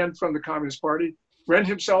demand from the Communist Party. Ren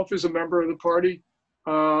himself is a member of the party.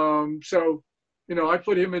 So, you know, I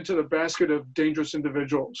put him into the basket of dangerous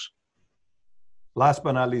individuals. Last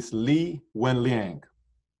but not least, Li Wenliang.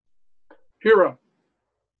 Hero.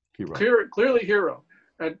 Hero. Clearly hero.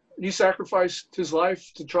 And he sacrificed his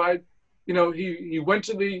life to try, you know, he went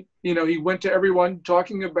to everyone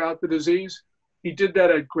talking about the disease. He did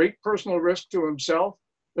that at great personal risk to himself.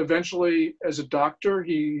 Eventually, as a doctor,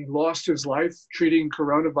 he lost his life treating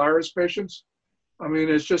coronavirus patients. I mean,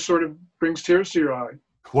 it just sort of brings tears to your eye.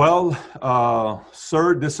 Well,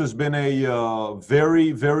 sir, this has been a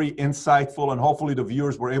very, very insightful, and hopefully the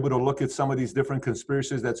viewers were able to look at some of these different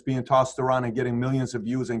conspiracies that's being tossed around and getting millions of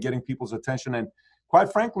views and getting people's attention. And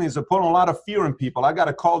quite frankly, it's putting a lot of fear in people. I got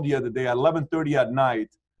a call the other day at 11:30 at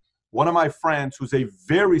night One of my friends, who's a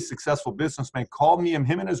very successful businessman, called me, and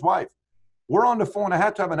him and his wife. We're on the phone. I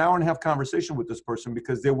had to have an hour-and-a-half conversation with this person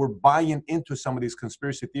because they were buying into some of these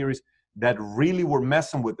conspiracy theories that really were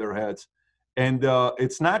messing with their heads. And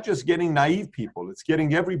it's not just getting naive people. It's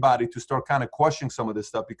getting everybody to start kind of questioning some of this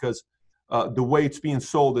stuff because the way it's being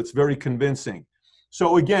sold, it's very convincing.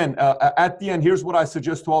 So again, at the end, here's what I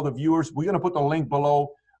suggest to all the viewers. We're going to put the link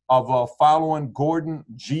below of following Gordon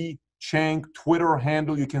G. Chang Twitter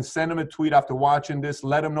handle. You can send him a tweet after watching this.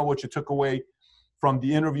 Let him know what you took away from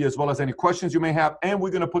the interview, as well as any questions you may have. And we're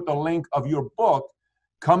going to put the link of your book,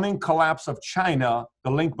 Coming Collapse of China, the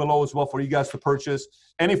link below as well for you guys to purchase.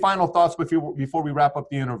 Any final thoughts before we wrap up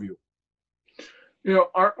the interview? You know,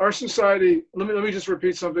 our society, let me just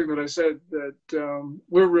repeat something that I said, that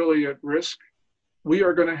we're really at risk. We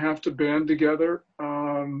are going to have to band together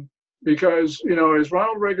because, you know, as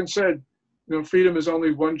Ronald Reagan said, you know, freedom is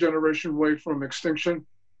only one generation away from extinction.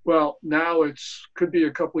 Well, now could be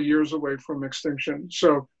a couple of years away from extinction.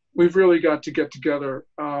 So we've really got to get together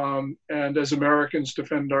and as Americans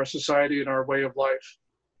defend our society and our way of life.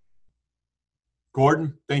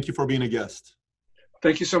 Gordon, thank you for being a guest.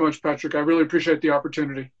 Thank you so much, Patrick. I really appreciate the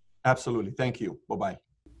opportunity. Absolutely. Thank you. Bye-bye.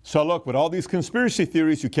 So look, with all these conspiracy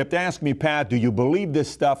theories, you kept asking me, Pat, do you believe this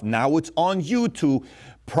stuff? Now it's on you to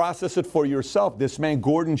process it for yourself. This man,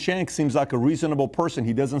 Gordon Chang, seems like a reasonable person.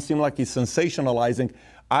 He doesn't seem like he's sensationalizing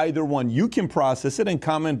either one. You can process it and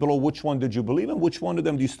comment below which one did you believe in, which one of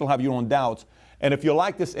them do you still have your own doubts. And if you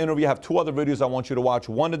like this interview, I have two other videos I want you to watch.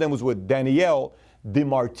 One of them was with Danielle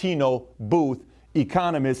DiMartino Booth,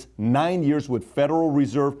 economist, 9 years with Federal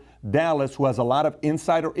Reserve Dallas, who has a lot of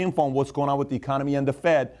insider info on what's going on with the economy and the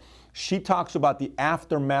Fed. She talks about the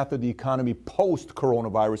aftermath of the economy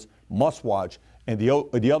post-coronavirus, must watch. And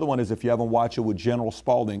the other one is, if you haven't watched it, with General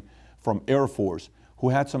Spalding from Air Force, who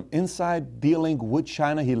had some inside dealing with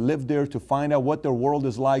China. He lived there to find out what their world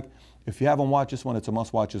is like. If you haven't watched this one, it's a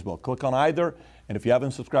must watch as well. Click on either. And if you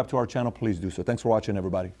haven't subscribed to our channel, please do so. Thanks for watching,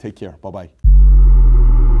 everybody. Take care. Bye-bye.